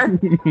awesome. Better?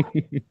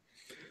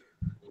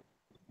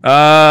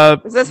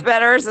 Is this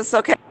better? Is this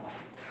okay?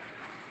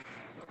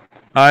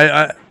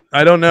 I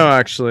don't know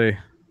actually.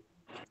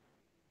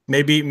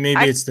 Maybe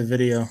it's the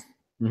video.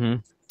 Mm-hmm.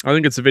 I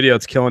think it's the video.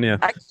 It's killing you.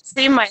 I can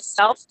see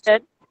myself.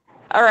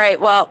 All right.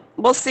 Well,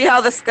 we'll see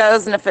how this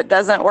goes, and if it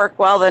doesn't work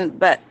well, then.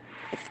 But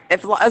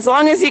if as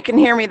long as you can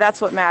hear me,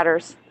 that's what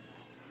matters.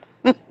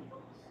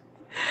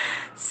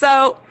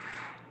 So,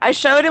 I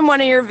showed him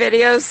one of your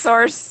videos,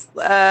 Source,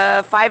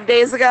 5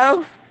 days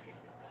ago.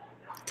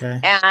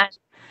 Okay. And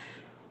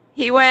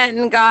he went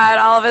and got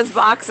all of his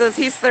boxes.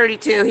 He's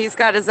 32. He's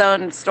got his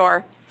own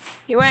store.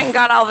 He went and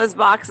got all of his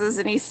boxes,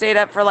 and he stayed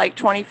up for like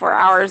 24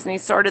 hours, and he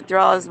sorted through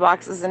all his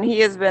boxes, and he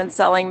has been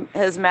selling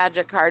his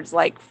magic cards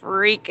like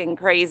freaking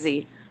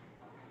crazy.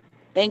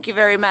 Thank you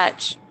very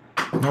much.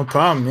 No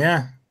problem.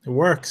 Yeah, it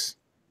works.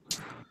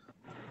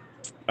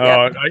 Oh,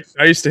 yep.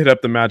 I used to hit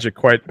up the Magic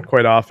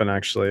quite often,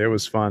 actually. It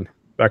was fun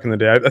back in the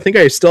day. I think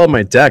I still have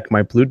my deck,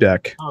 my blue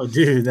deck. Oh,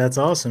 dude, that's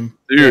awesome.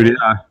 Dude,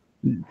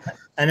 yeah.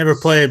 I never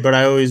played, but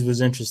I always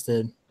was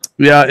interested.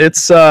 Yeah,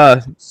 it's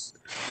the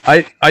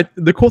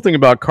cool thing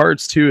about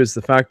cards too is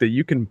the fact that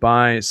you can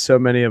buy so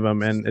many of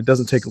them, and it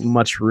doesn't take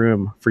much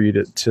room for you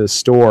to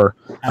store.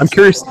 Absolutely. I'm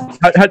curious,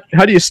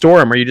 how do you store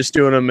them? Are you just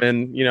doing them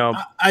in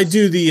I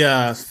do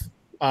the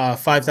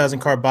 5,000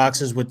 card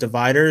boxes with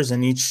dividers,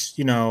 and each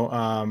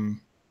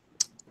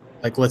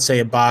like let's say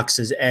a box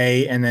is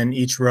A, and then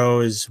each row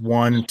is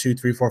 1, 2,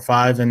 3, 4,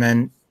 5, and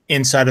then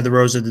inside of the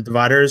rows are the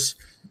dividers.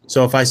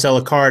 So if I sell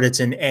a card, it's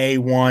an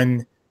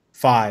A1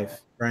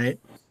 5, right?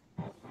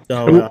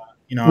 So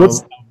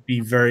it'll be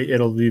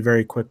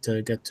very quick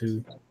to get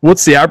to.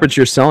 What's the average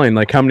you're selling?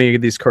 Like how many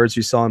of these cards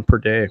are you selling per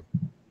day?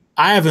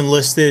 I haven't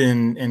listed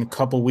in a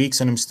couple weeks,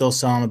 and I'm still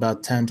selling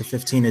about 10 to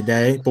 15 a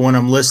day. But when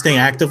I'm listing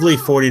actively,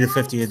 40 to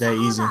 50 a day,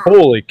 easy.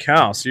 Holy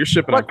cow! So you're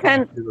shipping what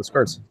kind of those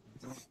cards?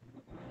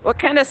 What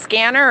kind of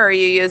scanner are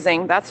you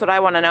using? That's what I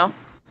want to know.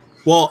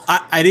 Well,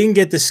 I didn't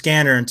get the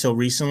scanner until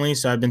recently,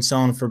 so I've been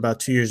selling for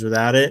about 2 years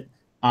without it.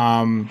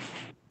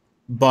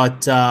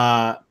 But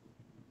I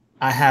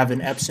have an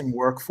Epson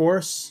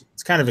Workforce.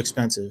 It's kind of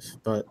expensive,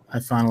 but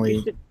I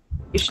finally...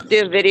 You should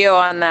do a video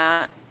on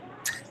that.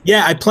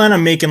 Yeah, I plan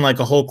on making like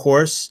a whole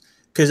course,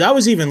 because I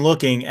was even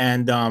looking,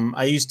 and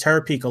I use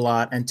Terapeak a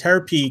lot. And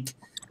Terapeak,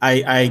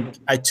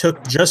 I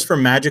took just for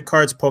Magic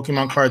cards,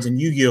 Pokemon cards, and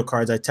Yu-Gi-Oh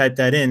cards. I typed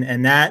that in,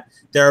 and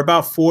there are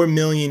about 4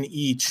 million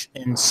each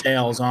in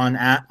sales on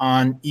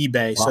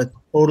eBay. Wow. So a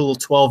total of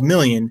 12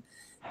 million.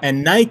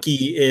 And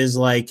Nike is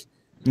like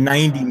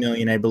 90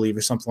 million, I believe,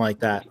 or something like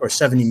that, or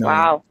 70 million.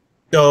 Wow.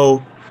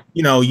 So,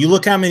 you know, you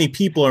look how many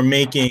people are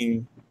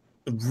making,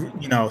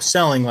 you know,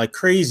 selling like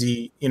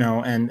crazy, you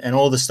know, and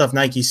all the stuff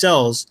Nike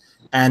sells.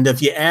 And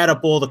if you add up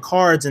all the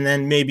cards and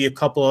then maybe a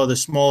couple other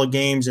smaller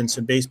games and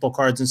some baseball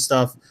cards and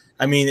stuff,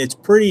 I mean, it's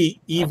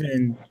pretty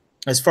even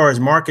as far as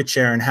market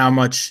share and how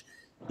much,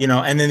 you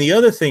know. And then the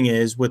other thing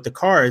is with the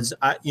cards,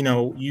 you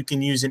know, you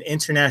can use an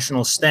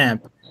international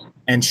stamp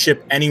and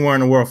ship anywhere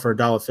in the world for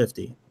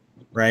 $1.50,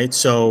 right?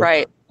 So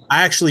right.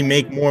 I actually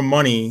make more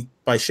money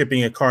by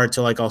shipping a card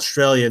to like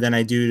Australia than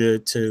I do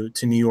to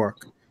New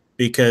York,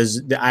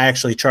 because I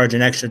actually charge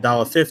an extra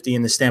 $1.50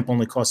 and the stamp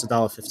only costs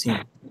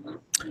 $1.15.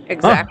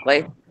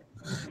 Exactly.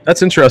 Huh.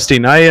 That's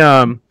interesting.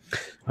 I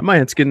might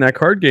have to get in that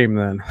card game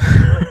then.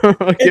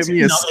 Give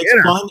me a scanner.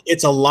 It's fun.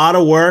 It's a lot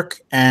of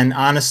work, and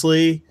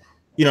honestly,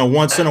 you know,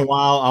 once in a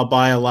while I'll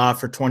buy a lot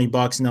for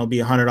 $20 and there'll be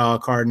a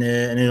 $100 card in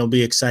it, and it'll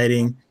be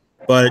exciting.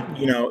 But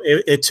you know,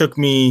 it took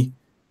me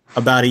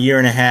about 1.5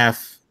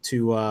 years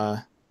to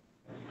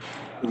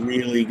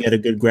really get a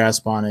good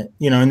grasp on it,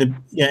 you know. And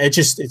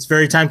it's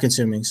very time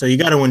consuming, so you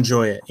got to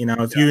enjoy it, you know.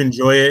 If you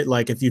enjoy it,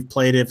 like if you've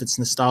played it, if it's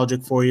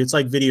nostalgic for you, it's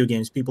like video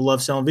games. People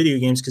love selling video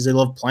games because they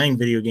love playing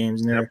video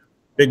games, and they're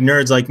big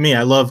nerds like me.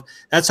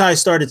 That's how I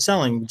started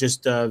selling,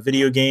 just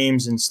video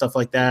games and stuff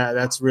like that.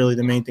 That's really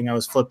the main thing I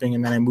was flipping,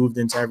 and then I moved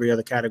into every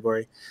other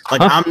category.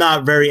 Like I'm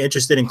not very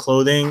interested in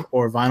clothing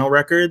or vinyl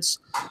records,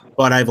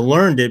 but I've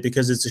learned it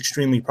because it's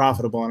extremely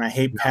profitable, and I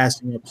hate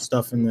passing up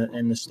stuff in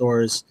the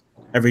stores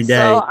every day.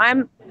 So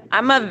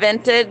I'm a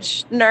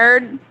vintage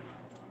nerd,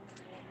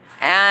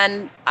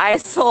 and I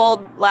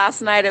sold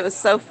last night. It was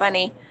so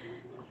funny.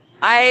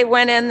 I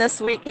went in this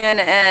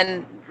weekend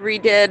and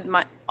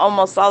redid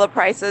almost all the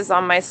prices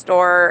on my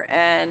store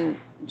and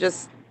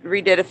just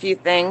redid a few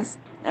things.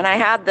 And I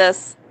had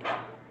this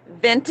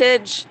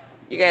vintage,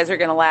 you guys are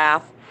gonna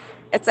laugh,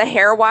 it's a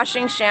hair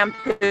washing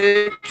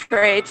shampoo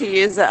tray to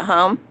use at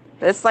home.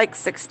 It's like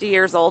 60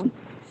 years old.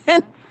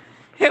 And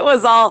it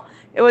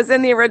was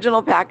in the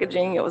original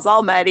packaging. It was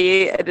all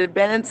muddy. It had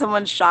been in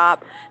someone's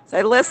shop. So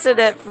I listed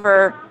it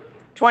for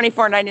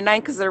 $24.99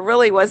 because there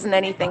really wasn't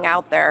anything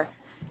out there.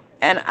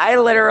 And I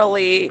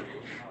literally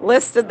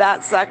listed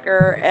that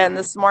sucker. And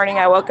this morning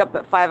I woke up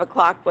at 5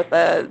 o'clock with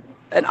an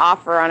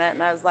offer on it.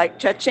 And I was like,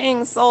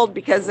 cha-ching, sold,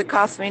 because it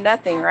cost me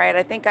nothing, right?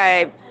 I think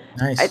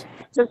nice.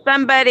 To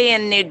somebody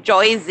in New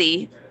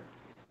Jersey.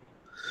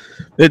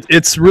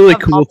 It's really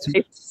cool.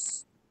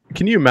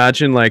 Can you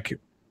imagine, like,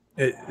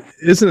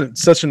 isn't it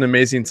such an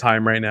amazing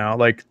time right now,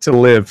 like to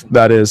live,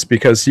 that is,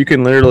 because you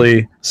can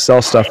literally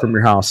sell stuff from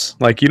your house.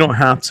 Like you don't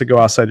have to go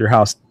outside your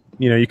house,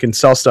 you know, you can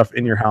sell stuff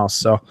in your house.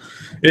 So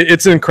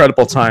it's an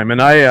incredible time. And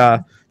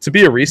to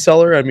be a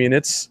reseller, I mean,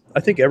 I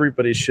think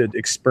everybody should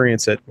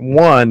experience it.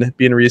 One,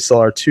 being a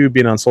reseller, two,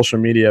 being on social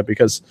media,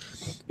 because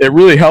it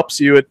really helps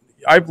you.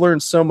 I've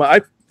learned so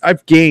much.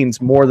 I've gained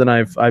more than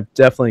I've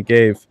definitely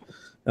gave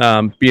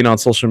being on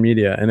social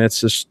media, and it's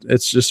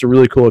just a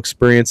really cool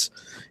experience.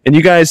 And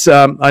you guys,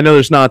 I know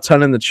there's not a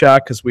ton in the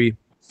chat because we,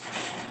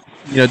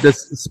 you know,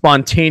 this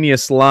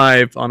spontaneous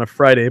live on a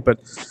Friday, but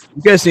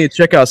you guys need to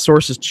check out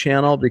Source's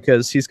channel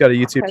because he's got a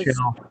YouTube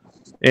channel,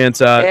 and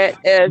it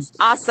is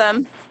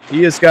awesome.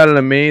 He has got an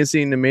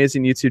amazing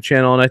YouTube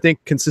channel, and I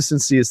think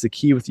consistency is the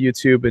key with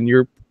YouTube. And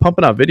you're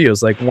pumping out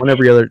videos like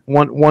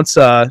once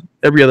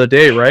every other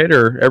day, right,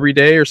 or every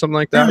day or something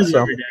like that.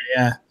 So every day,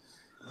 yeah.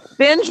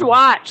 Binge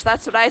watch.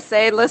 That's what I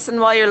say.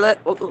 Listen while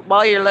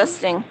you're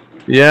listening.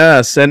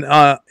 Yes, and go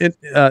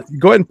ahead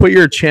and put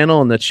your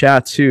channel in the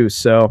chat too,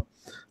 so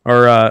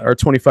our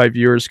 25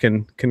 viewers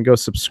can go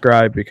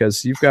subscribe,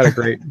 because you've got a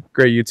great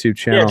YouTube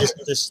channel. Yeah,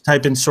 just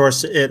type in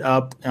Source It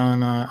up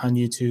on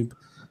YouTube.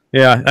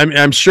 Yeah,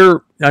 I'm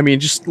sure. I mean,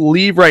 just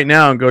leave right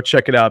now and go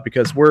check it out,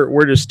 because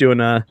we're just doing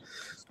a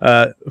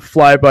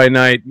fly by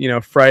night, you know,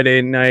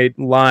 Friday night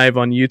live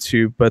on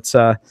YouTube. But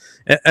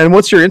and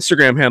what's your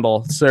Instagram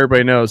handle, so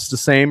everybody knows? It's the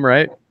same,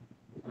 right?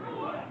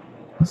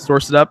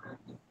 Source It Up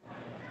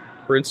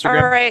for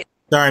Instagram. All right.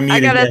 Sorry, I'm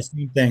muted.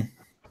 Same thing.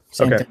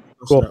 Okay,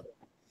 cool.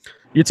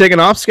 You taking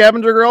off,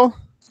 Scavenger Girl?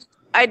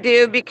 I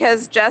do,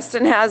 because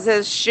Justin has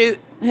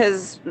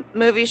his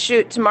movie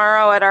shoot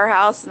tomorrow at our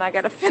house, and I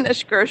got to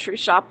finish grocery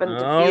shopping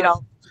to feed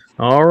all.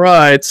 All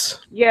right.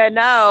 Yeah,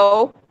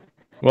 no.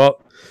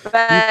 Well.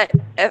 But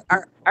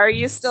are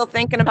you still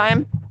thinking of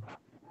time?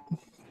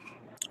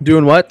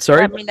 Doing what?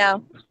 Sorry. Let me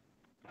know.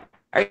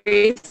 Are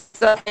you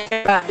still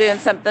thinking about doing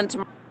something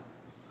tomorrow?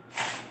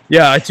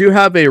 Yeah, I do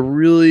have a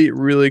really,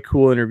 really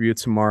cool interview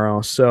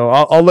tomorrow. So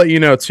I'll let you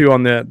know too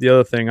on the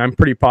other thing. I'm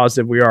pretty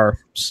positive we are.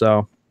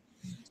 So.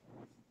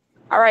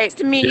 All right.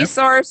 To meet you,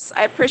 Source.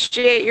 I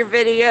appreciate your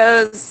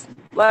videos.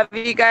 Love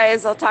you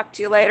guys. I'll talk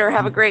to you later.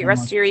 Have a great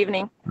rest of your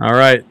evening. All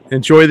right.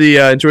 Enjoy the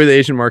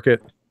Asian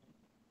market.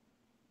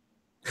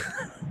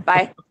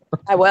 Bye.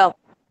 I will.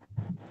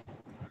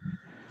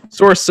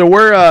 Source, so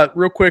we're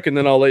real quick, and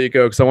then I'll let you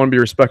go because I want to be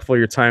respectful of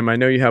your time. I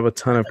know you have a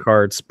ton of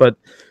cards, but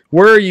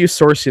where are you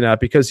sourcing at?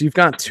 Because you've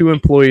got 2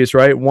 employees,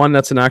 right? One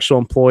that's an actual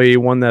employee,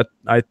 one that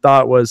I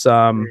thought was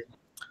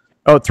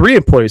 3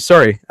 employees.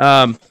 Sorry.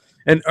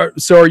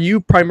 So are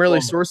you primarily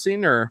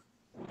sourcing or?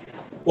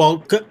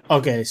 Well,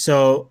 okay.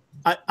 So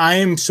I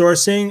am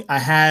sourcing. I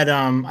had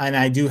and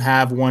I do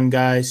have one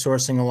guy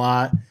sourcing a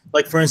lot.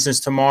 Like for instance,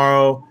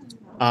 tomorrow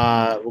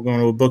we're going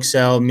to a book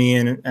sale. Me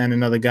and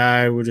another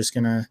guy. We're just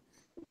gonna.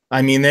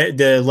 I mean,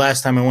 the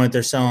last time I went,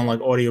 they're selling like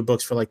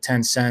audiobooks for like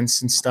 10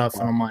 cents and stuff,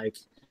 and I'm like,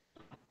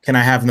 can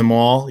I have them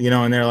all? You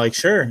know, and they're like,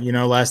 sure. You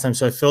know, last time,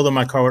 so I filled up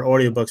my car with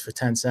audiobooks for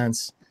 10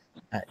 cents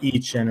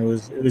each, and it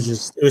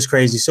was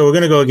crazy. So we're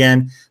gonna go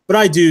again. But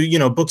I do, you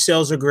know, book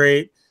sales are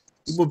great,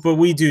 but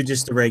we do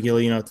just the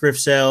regular, you know, thrift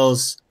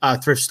sales,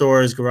 thrift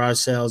stores, garage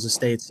sales,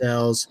 estate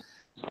sales,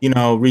 you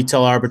know,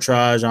 retail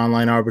arbitrage,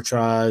 online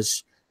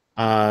arbitrage.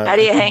 How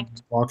do you hang?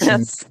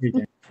 Auctions.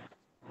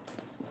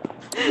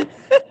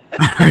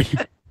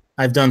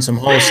 I've done some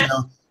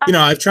wholesale. You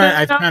know, I've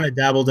kind of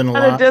dabbled in a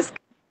lot.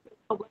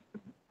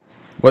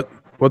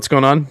 What's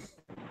going on?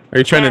 Are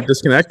you trying to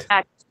disconnect?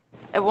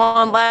 It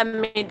won't let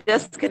me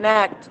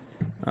disconnect.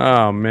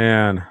 Oh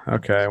man.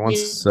 Okay, one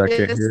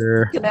second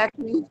here. Disconnect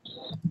me.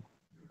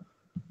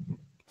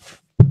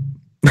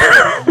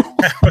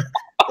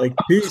 Like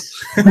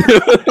peace.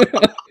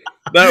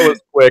 That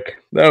was quick.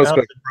 That was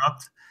quick.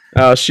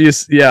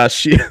 Abrupt.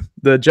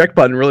 The eject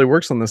button really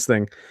works on this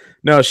thing.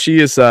 No,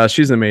 she's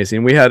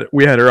amazing. We had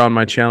her on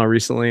my channel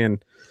recently,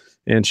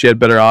 and she had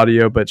better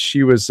audio, but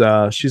she's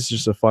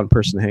just a fun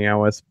person to hang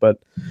out with. But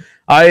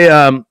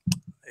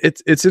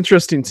it's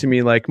interesting to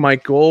me. Like my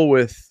goal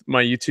with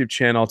my YouTube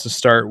channel to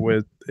start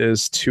with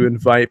is to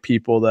invite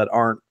people that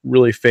aren't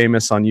really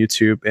famous on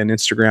YouTube and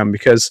Instagram,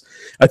 because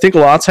I think a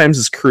lot of times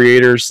as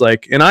creators,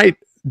 like, and I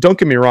don't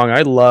get me wrong,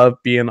 I love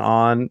being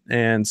on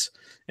and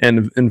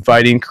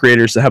inviting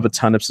creators that have a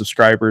ton of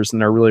subscribers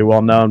and are really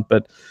well known.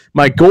 But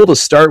my goal to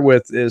start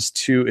with is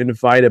to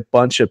invite a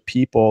bunch of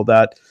people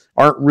that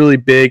aren't really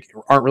big,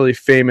 aren't really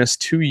famous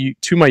to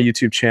my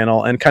YouTube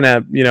channel, and kind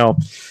of, you know,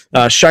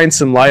 shine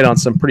some light on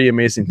some pretty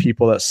amazing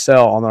people that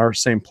sell on our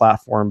same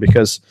platform,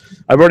 because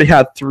I've already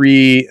had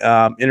 3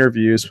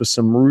 interviews with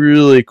some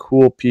really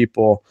cool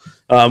people.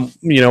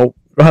 You know,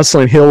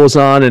 Hustling Hill was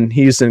on, and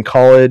he's in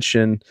college,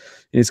 and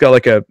he's got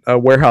like a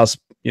warehouse,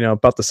 you know,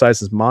 about the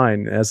size as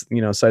mine, as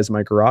you know, size of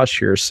my garage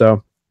here.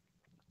 So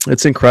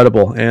it's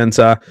incredible, and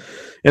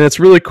it's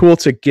really cool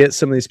to get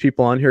some of these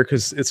people on here,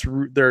 because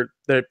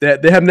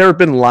they have never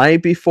been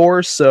live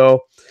before.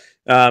 So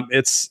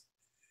it's,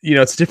 you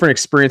know, it's a different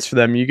experience for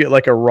them. You get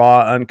like a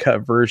raw,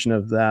 uncut version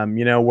of them,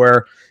 you know,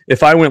 where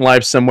if I went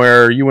live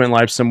somewhere, or you went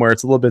live somewhere,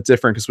 it's a little bit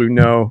different because we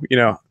know, you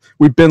know,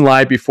 we've been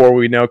live before,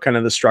 we know kind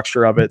of the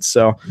structure of it.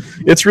 So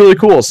it's really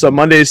cool. So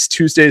Mondays,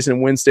 Tuesdays,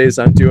 and Wednesdays,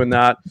 I'm doing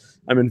that.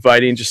 I'm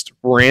inviting just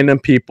random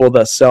people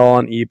that sell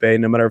on eBay,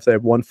 no matter if they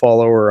have 1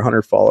 follower or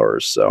 100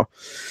 followers. So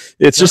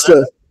it's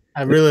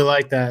I really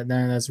like that,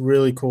 man. That's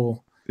really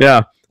cool.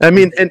 Yeah. I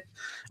mean, and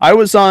I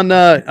was on,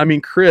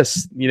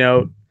 Chris, you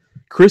know,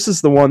 Chris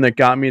is the one that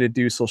got me to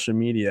do social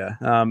media.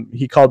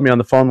 He called me on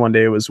the phone one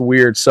day. It was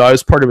weird. So I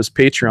was part of his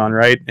Patreon,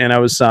 right? And I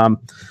was,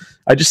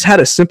 I just had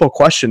a simple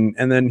question.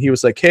 And then he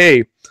was like,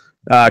 hey,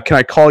 can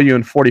I call you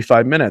in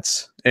 45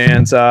 minutes?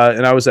 And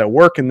I was at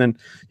work, and then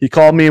he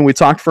called me and we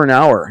talked for an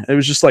hour. It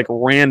was just like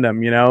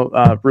random, you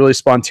know, really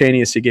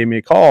spontaneous. He gave me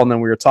a call, and then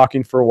we were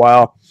talking for a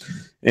while.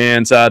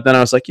 And then I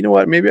was like, you know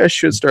what, maybe I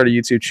should start a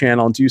YouTube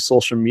channel and do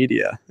social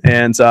media.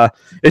 And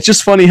it's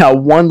just funny how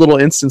one little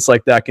instance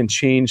like that can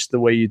change the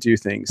way you do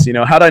things. You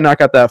know, had I not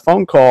got that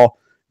phone call,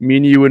 me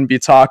and you wouldn't be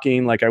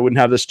talking. Like I wouldn't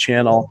have this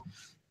channel.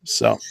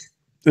 So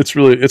it's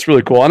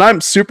really cool. And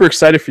I'm super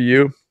excited for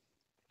you,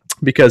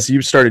 because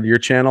you've started your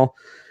channel,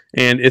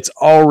 and it's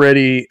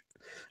already,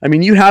 I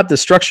mean, you have the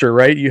structure,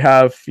 right? You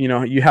have, you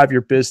know, you have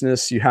your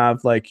business, you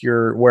have like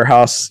your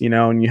warehouse, you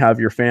know, and you have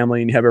your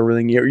family, and you have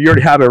everything. You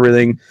already have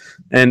everything.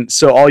 And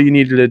so all you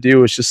needed to do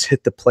was just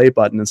hit the play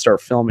button and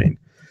start filming.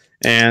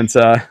 And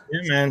yeah,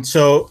 man.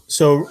 So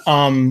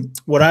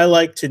what I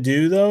like to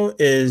do though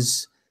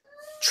is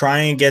try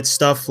and get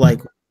stuff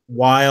like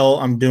while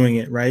I'm doing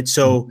it, right?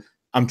 So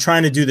I'm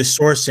trying to do the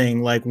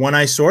sourcing. Like when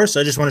I source,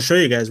 I just want to show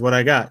you guys what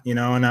I got, you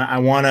know, and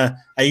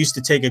I used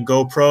to take a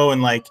GoPro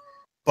and like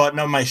button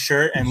up my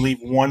shirt and leave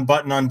one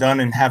button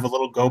undone and have a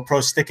little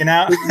GoPro sticking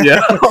out.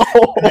 Yeah.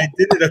 And I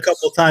did it a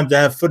couple of times.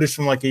 I have footage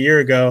from like a year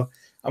ago.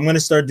 I'm going to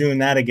start doing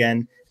that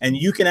again. And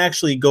you can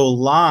actually go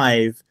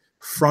live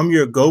from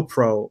your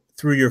GoPro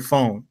through your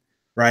phone,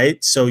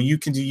 right? So you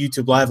can do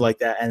YouTube live like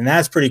that. And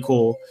that's pretty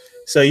cool.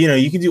 So, you know,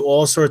 you can do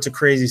all sorts of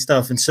crazy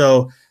stuff. And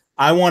so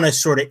I want to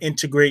sort of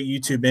integrate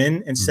YouTube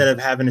in instead of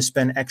having to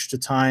spend extra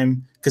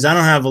time, because I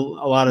don't have a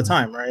lot of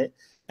time, right?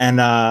 And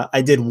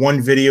I did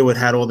one video, it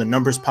had all the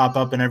numbers pop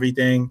up and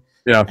everything.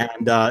 Yeah.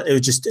 And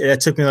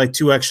it took me like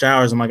 2 extra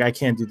hours. I'm like, I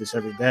can't do this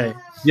every day.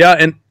 Yeah,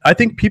 and I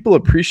think people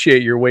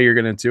appreciate your way you're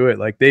going to do it.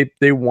 Like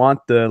they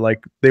want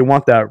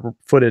that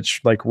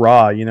footage like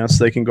raw, you know,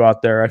 so they can go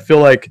out there. I feel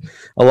like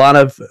a lot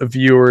of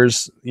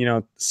viewers, you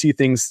know, see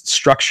things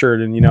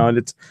structured and, you know, and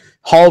it's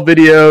haul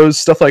videos,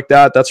 stuff like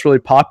that. That's really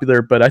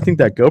popular, but I think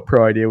that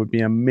GoPro idea would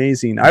be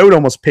amazing. I would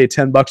almost pay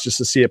 $10 just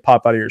to see it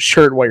pop out of your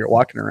shirt while you're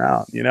walking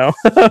around, you know?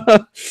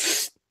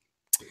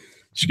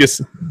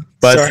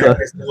 But sorry,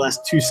 the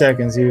last 2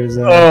 seconds he was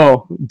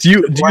do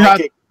you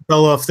have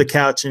fell off the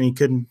couch and he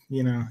couldn't,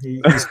 you know,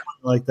 he's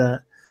like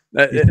that.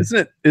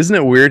 Isn't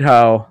it weird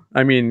how,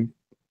 I mean,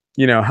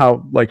 you know,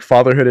 how like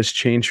fatherhood has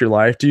changed your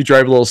life? Do you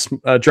drive a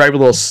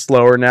little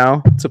slower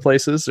now to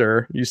places,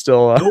 or you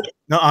still Nope.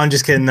 No, I'm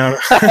just kidding. No.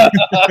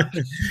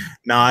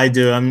 No, I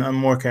do. I'm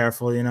more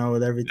careful, you know,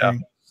 with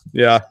everything.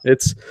 Yeah,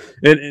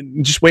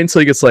 just wait until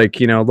he gets like,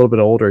 you know, a little bit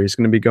older. He's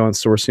going to be going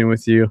sourcing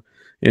with you.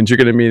 And you're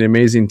going to be an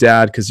amazing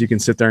dad because you can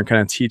sit there and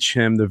kind of teach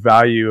him the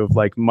value of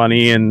like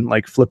money and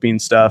like flipping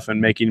stuff and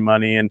making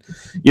money. And,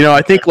 you know,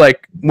 I think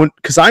like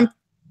because I'm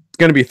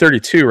going to be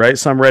 32, right?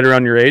 So I'm right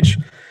around your age.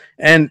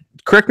 And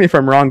correct me if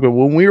I'm wrong, but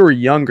when we were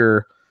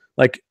younger,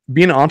 like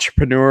being an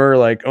entrepreneur,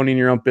 like owning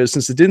your own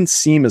business, it didn't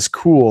seem as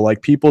cool.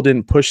 Like people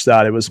didn't push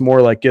that. It was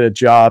more like get a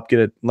job,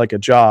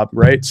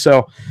 right?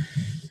 So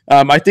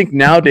I think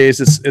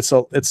nowadays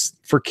it's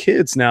for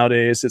kids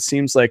nowadays. It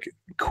seems like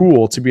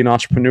cool to be an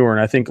entrepreneur, and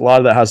I think a lot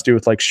of that has to do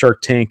with like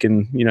Shark Tank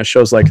and, you know,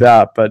 shows like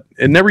that. But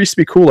it never used to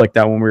be cool like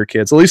that when we were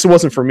kids. At least it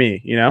wasn't for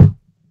me, you know.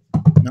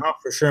 No,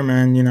 for sure,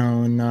 man. You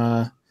know,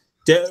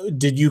 and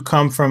did you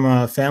come from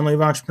a family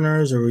of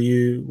entrepreneurs, or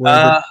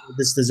where did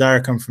this desire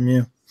come from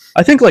you?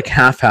 I think like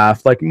half.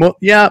 Like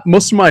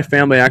most of my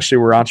family actually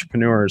were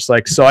entrepreneurs.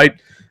 Like so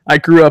I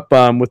grew up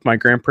with my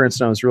grandparents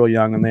when I was real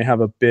young, and they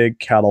have a big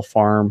cattle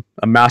farm,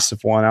 a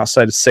massive one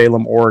outside of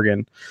Salem,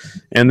 Oregon.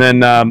 And then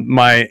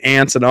my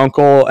aunts and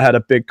uncle had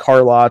a big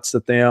car lots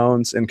that they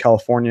owned in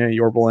California,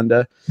 Yorba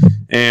Linda.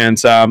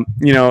 And,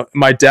 you know,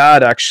 my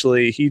dad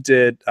actually, he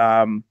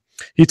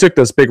took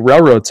those big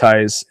railroad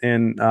ties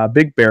in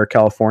Big Bear,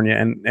 California,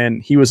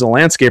 and he was a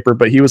landscaper,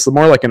 but he was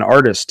more like an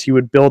artist. He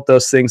would build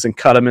those things and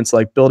cut them into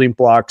like building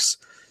blocks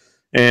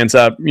and,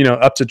 you know,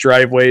 up to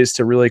driveways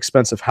to really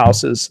expensive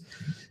houses.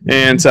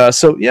 And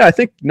so, yeah, I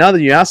think now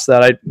that you asked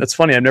that, that's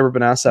funny. I've never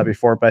been asked that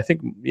before, but I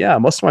think, yeah,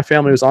 most of my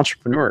family was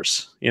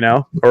entrepreneurs, you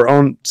know, or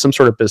own some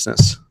sort of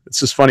business.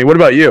 It's just funny. What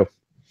about you?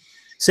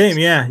 Same.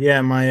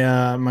 Yeah.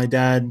 My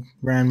dad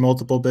ran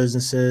multiple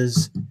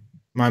businesses.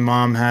 My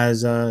mom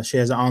she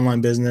has an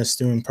online business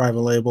doing private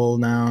label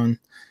now. And,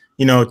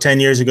 you know, 10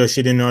 years ago,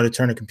 she didn't know how to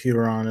turn a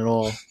computer on at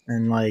all.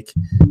 And like,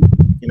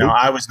 you know,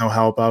 I was no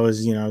help. I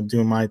was, you know,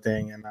 doing my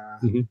thing.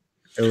 And,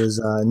 it was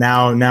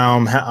now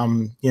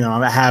I'm you know,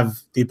 I have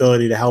the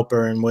ability to help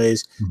her in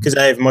ways because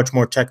I have much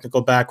more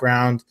technical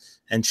background,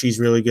 and she's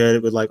really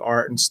good with like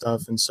art and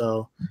stuff, and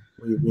so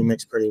we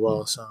mix pretty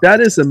well. So that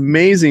is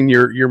amazing.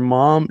 Your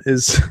mom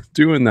is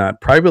doing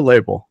that private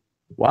label.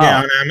 Wow.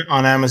 Yeah,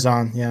 on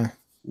Amazon. Yeah.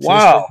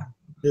 Wow.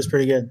 It was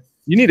pretty good.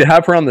 You need to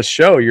have her on the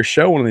show. Your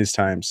show one of these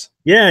times.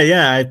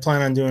 Yeah. I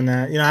plan on doing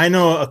that. You know, I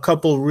know a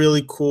couple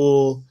really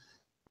cool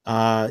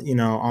you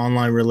know,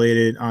 online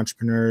related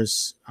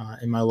entrepreneurs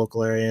in my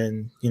local area,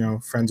 and, you know,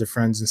 friends of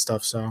friends and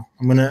stuff. So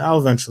I'll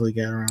eventually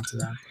get around to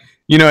that.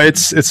 You know,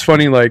 it's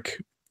funny,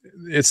 like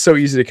it's so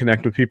easy to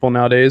connect with people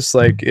nowadays.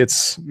 Like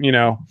it's, you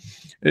know,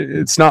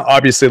 it's not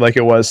obviously like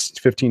it was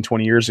 15,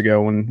 20 years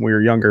ago when we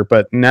were younger,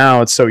 but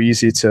now it's so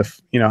easy to,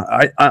 you know,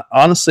 I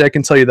honestly, I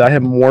can tell you that I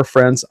have more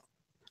friends.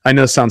 I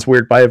know it sounds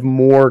weird, but I have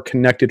more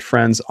connected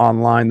friends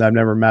online that I've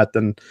never met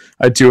than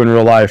I do in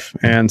real life.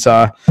 And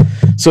so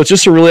it's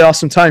just a really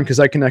awesome time because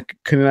I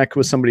connect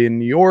with somebody in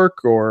New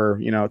York or,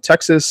 you know,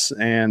 Texas,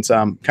 and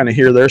kind of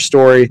hear their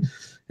story.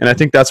 And I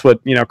think that's what,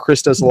 you know,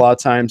 Chris does a lot of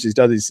times. He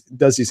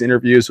does these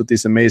interviews with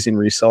these amazing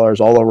resellers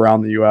all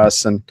around the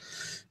US. And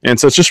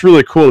so it's just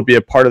really cool to be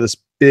a part of this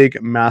big,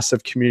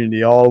 massive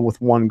community, all with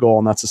one goal,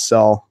 and that's to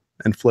sell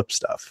and flip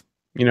stuff.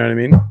 You know what I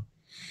mean?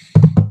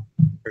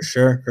 For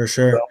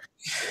sure.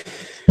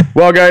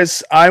 Well,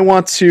 guys, I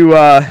want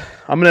to,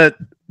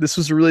 this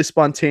was really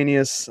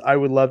spontaneous. I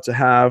would love to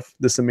have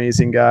this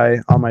amazing guy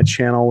on my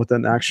channel with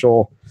an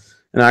actual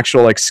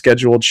like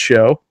scheduled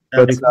show,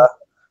 but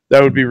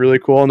that would be really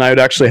cool. And I would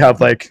actually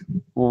have like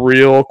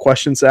real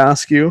questions to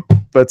ask you,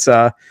 but,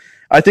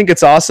 I think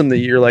it's awesome that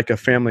you're like a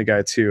family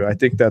guy too. I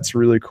think that's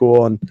really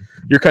cool. And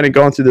you're kind of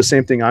going through the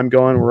same thing I'm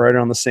going. We're right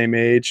around the same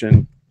age,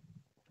 and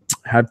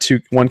have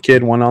one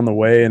kid, one on the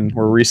way, and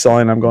we're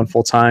reselling. I'm going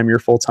full time. You're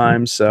full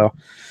time. So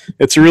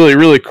it's really,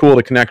 really cool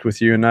to connect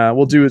with you. And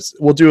we'll do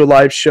a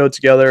live show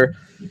together.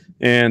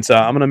 And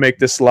I'm going to make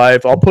this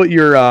live. I'll put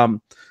your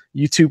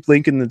YouTube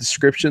link in the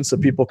description so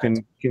people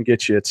can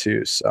get you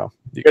too. So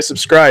you guys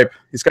subscribe.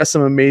 He's got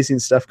some amazing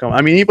stuff coming.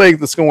 I mean, anybody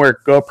that's going to wear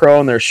a GoPro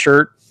on their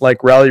shirt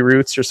like Rally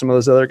Roots or some of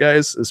those other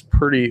guys is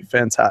pretty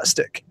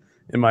fantastic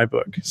in my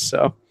book.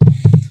 So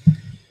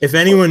if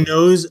anyone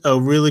knows a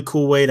really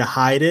cool way to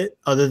hide it,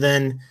 other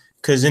than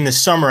because in the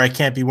summer I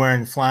can't be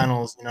wearing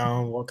flannels, you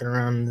know, walking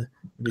around,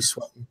 be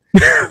sweating.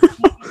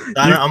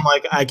 I'm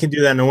like, I can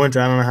do that in the winter.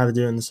 I don't know how to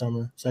do it in the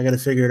summer, so I got to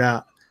figure it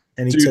out.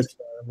 Any tips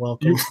are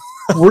welcome.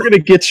 We're gonna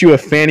get you a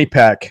fanny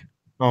pack.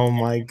 Oh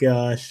my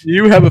gosh!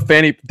 You have a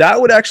fanny that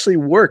would actually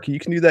work. You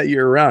can do that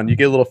year round. You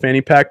get a little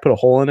fanny pack, put a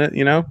hole in it.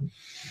 You know.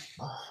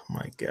 Oh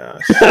my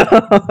gosh!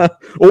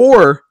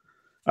 Or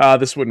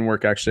this wouldn't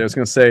work. Actually, I was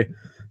gonna say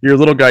your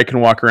little guy can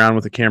walk around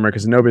with a camera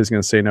because nobody's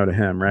gonna say no to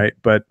him, right?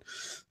 But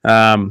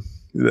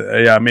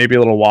yeah, maybe a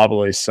little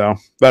wobbly, so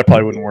that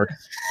probably wouldn't work.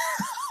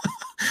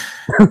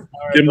 All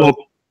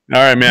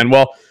right, man.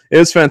 Well, it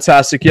was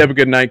fantastic. You have a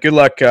good night. Good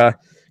luck.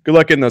 Good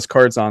luck getting those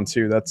cards on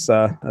too. That's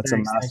a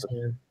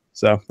massive.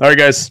 So, all right,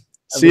 guys.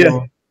 See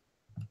ya.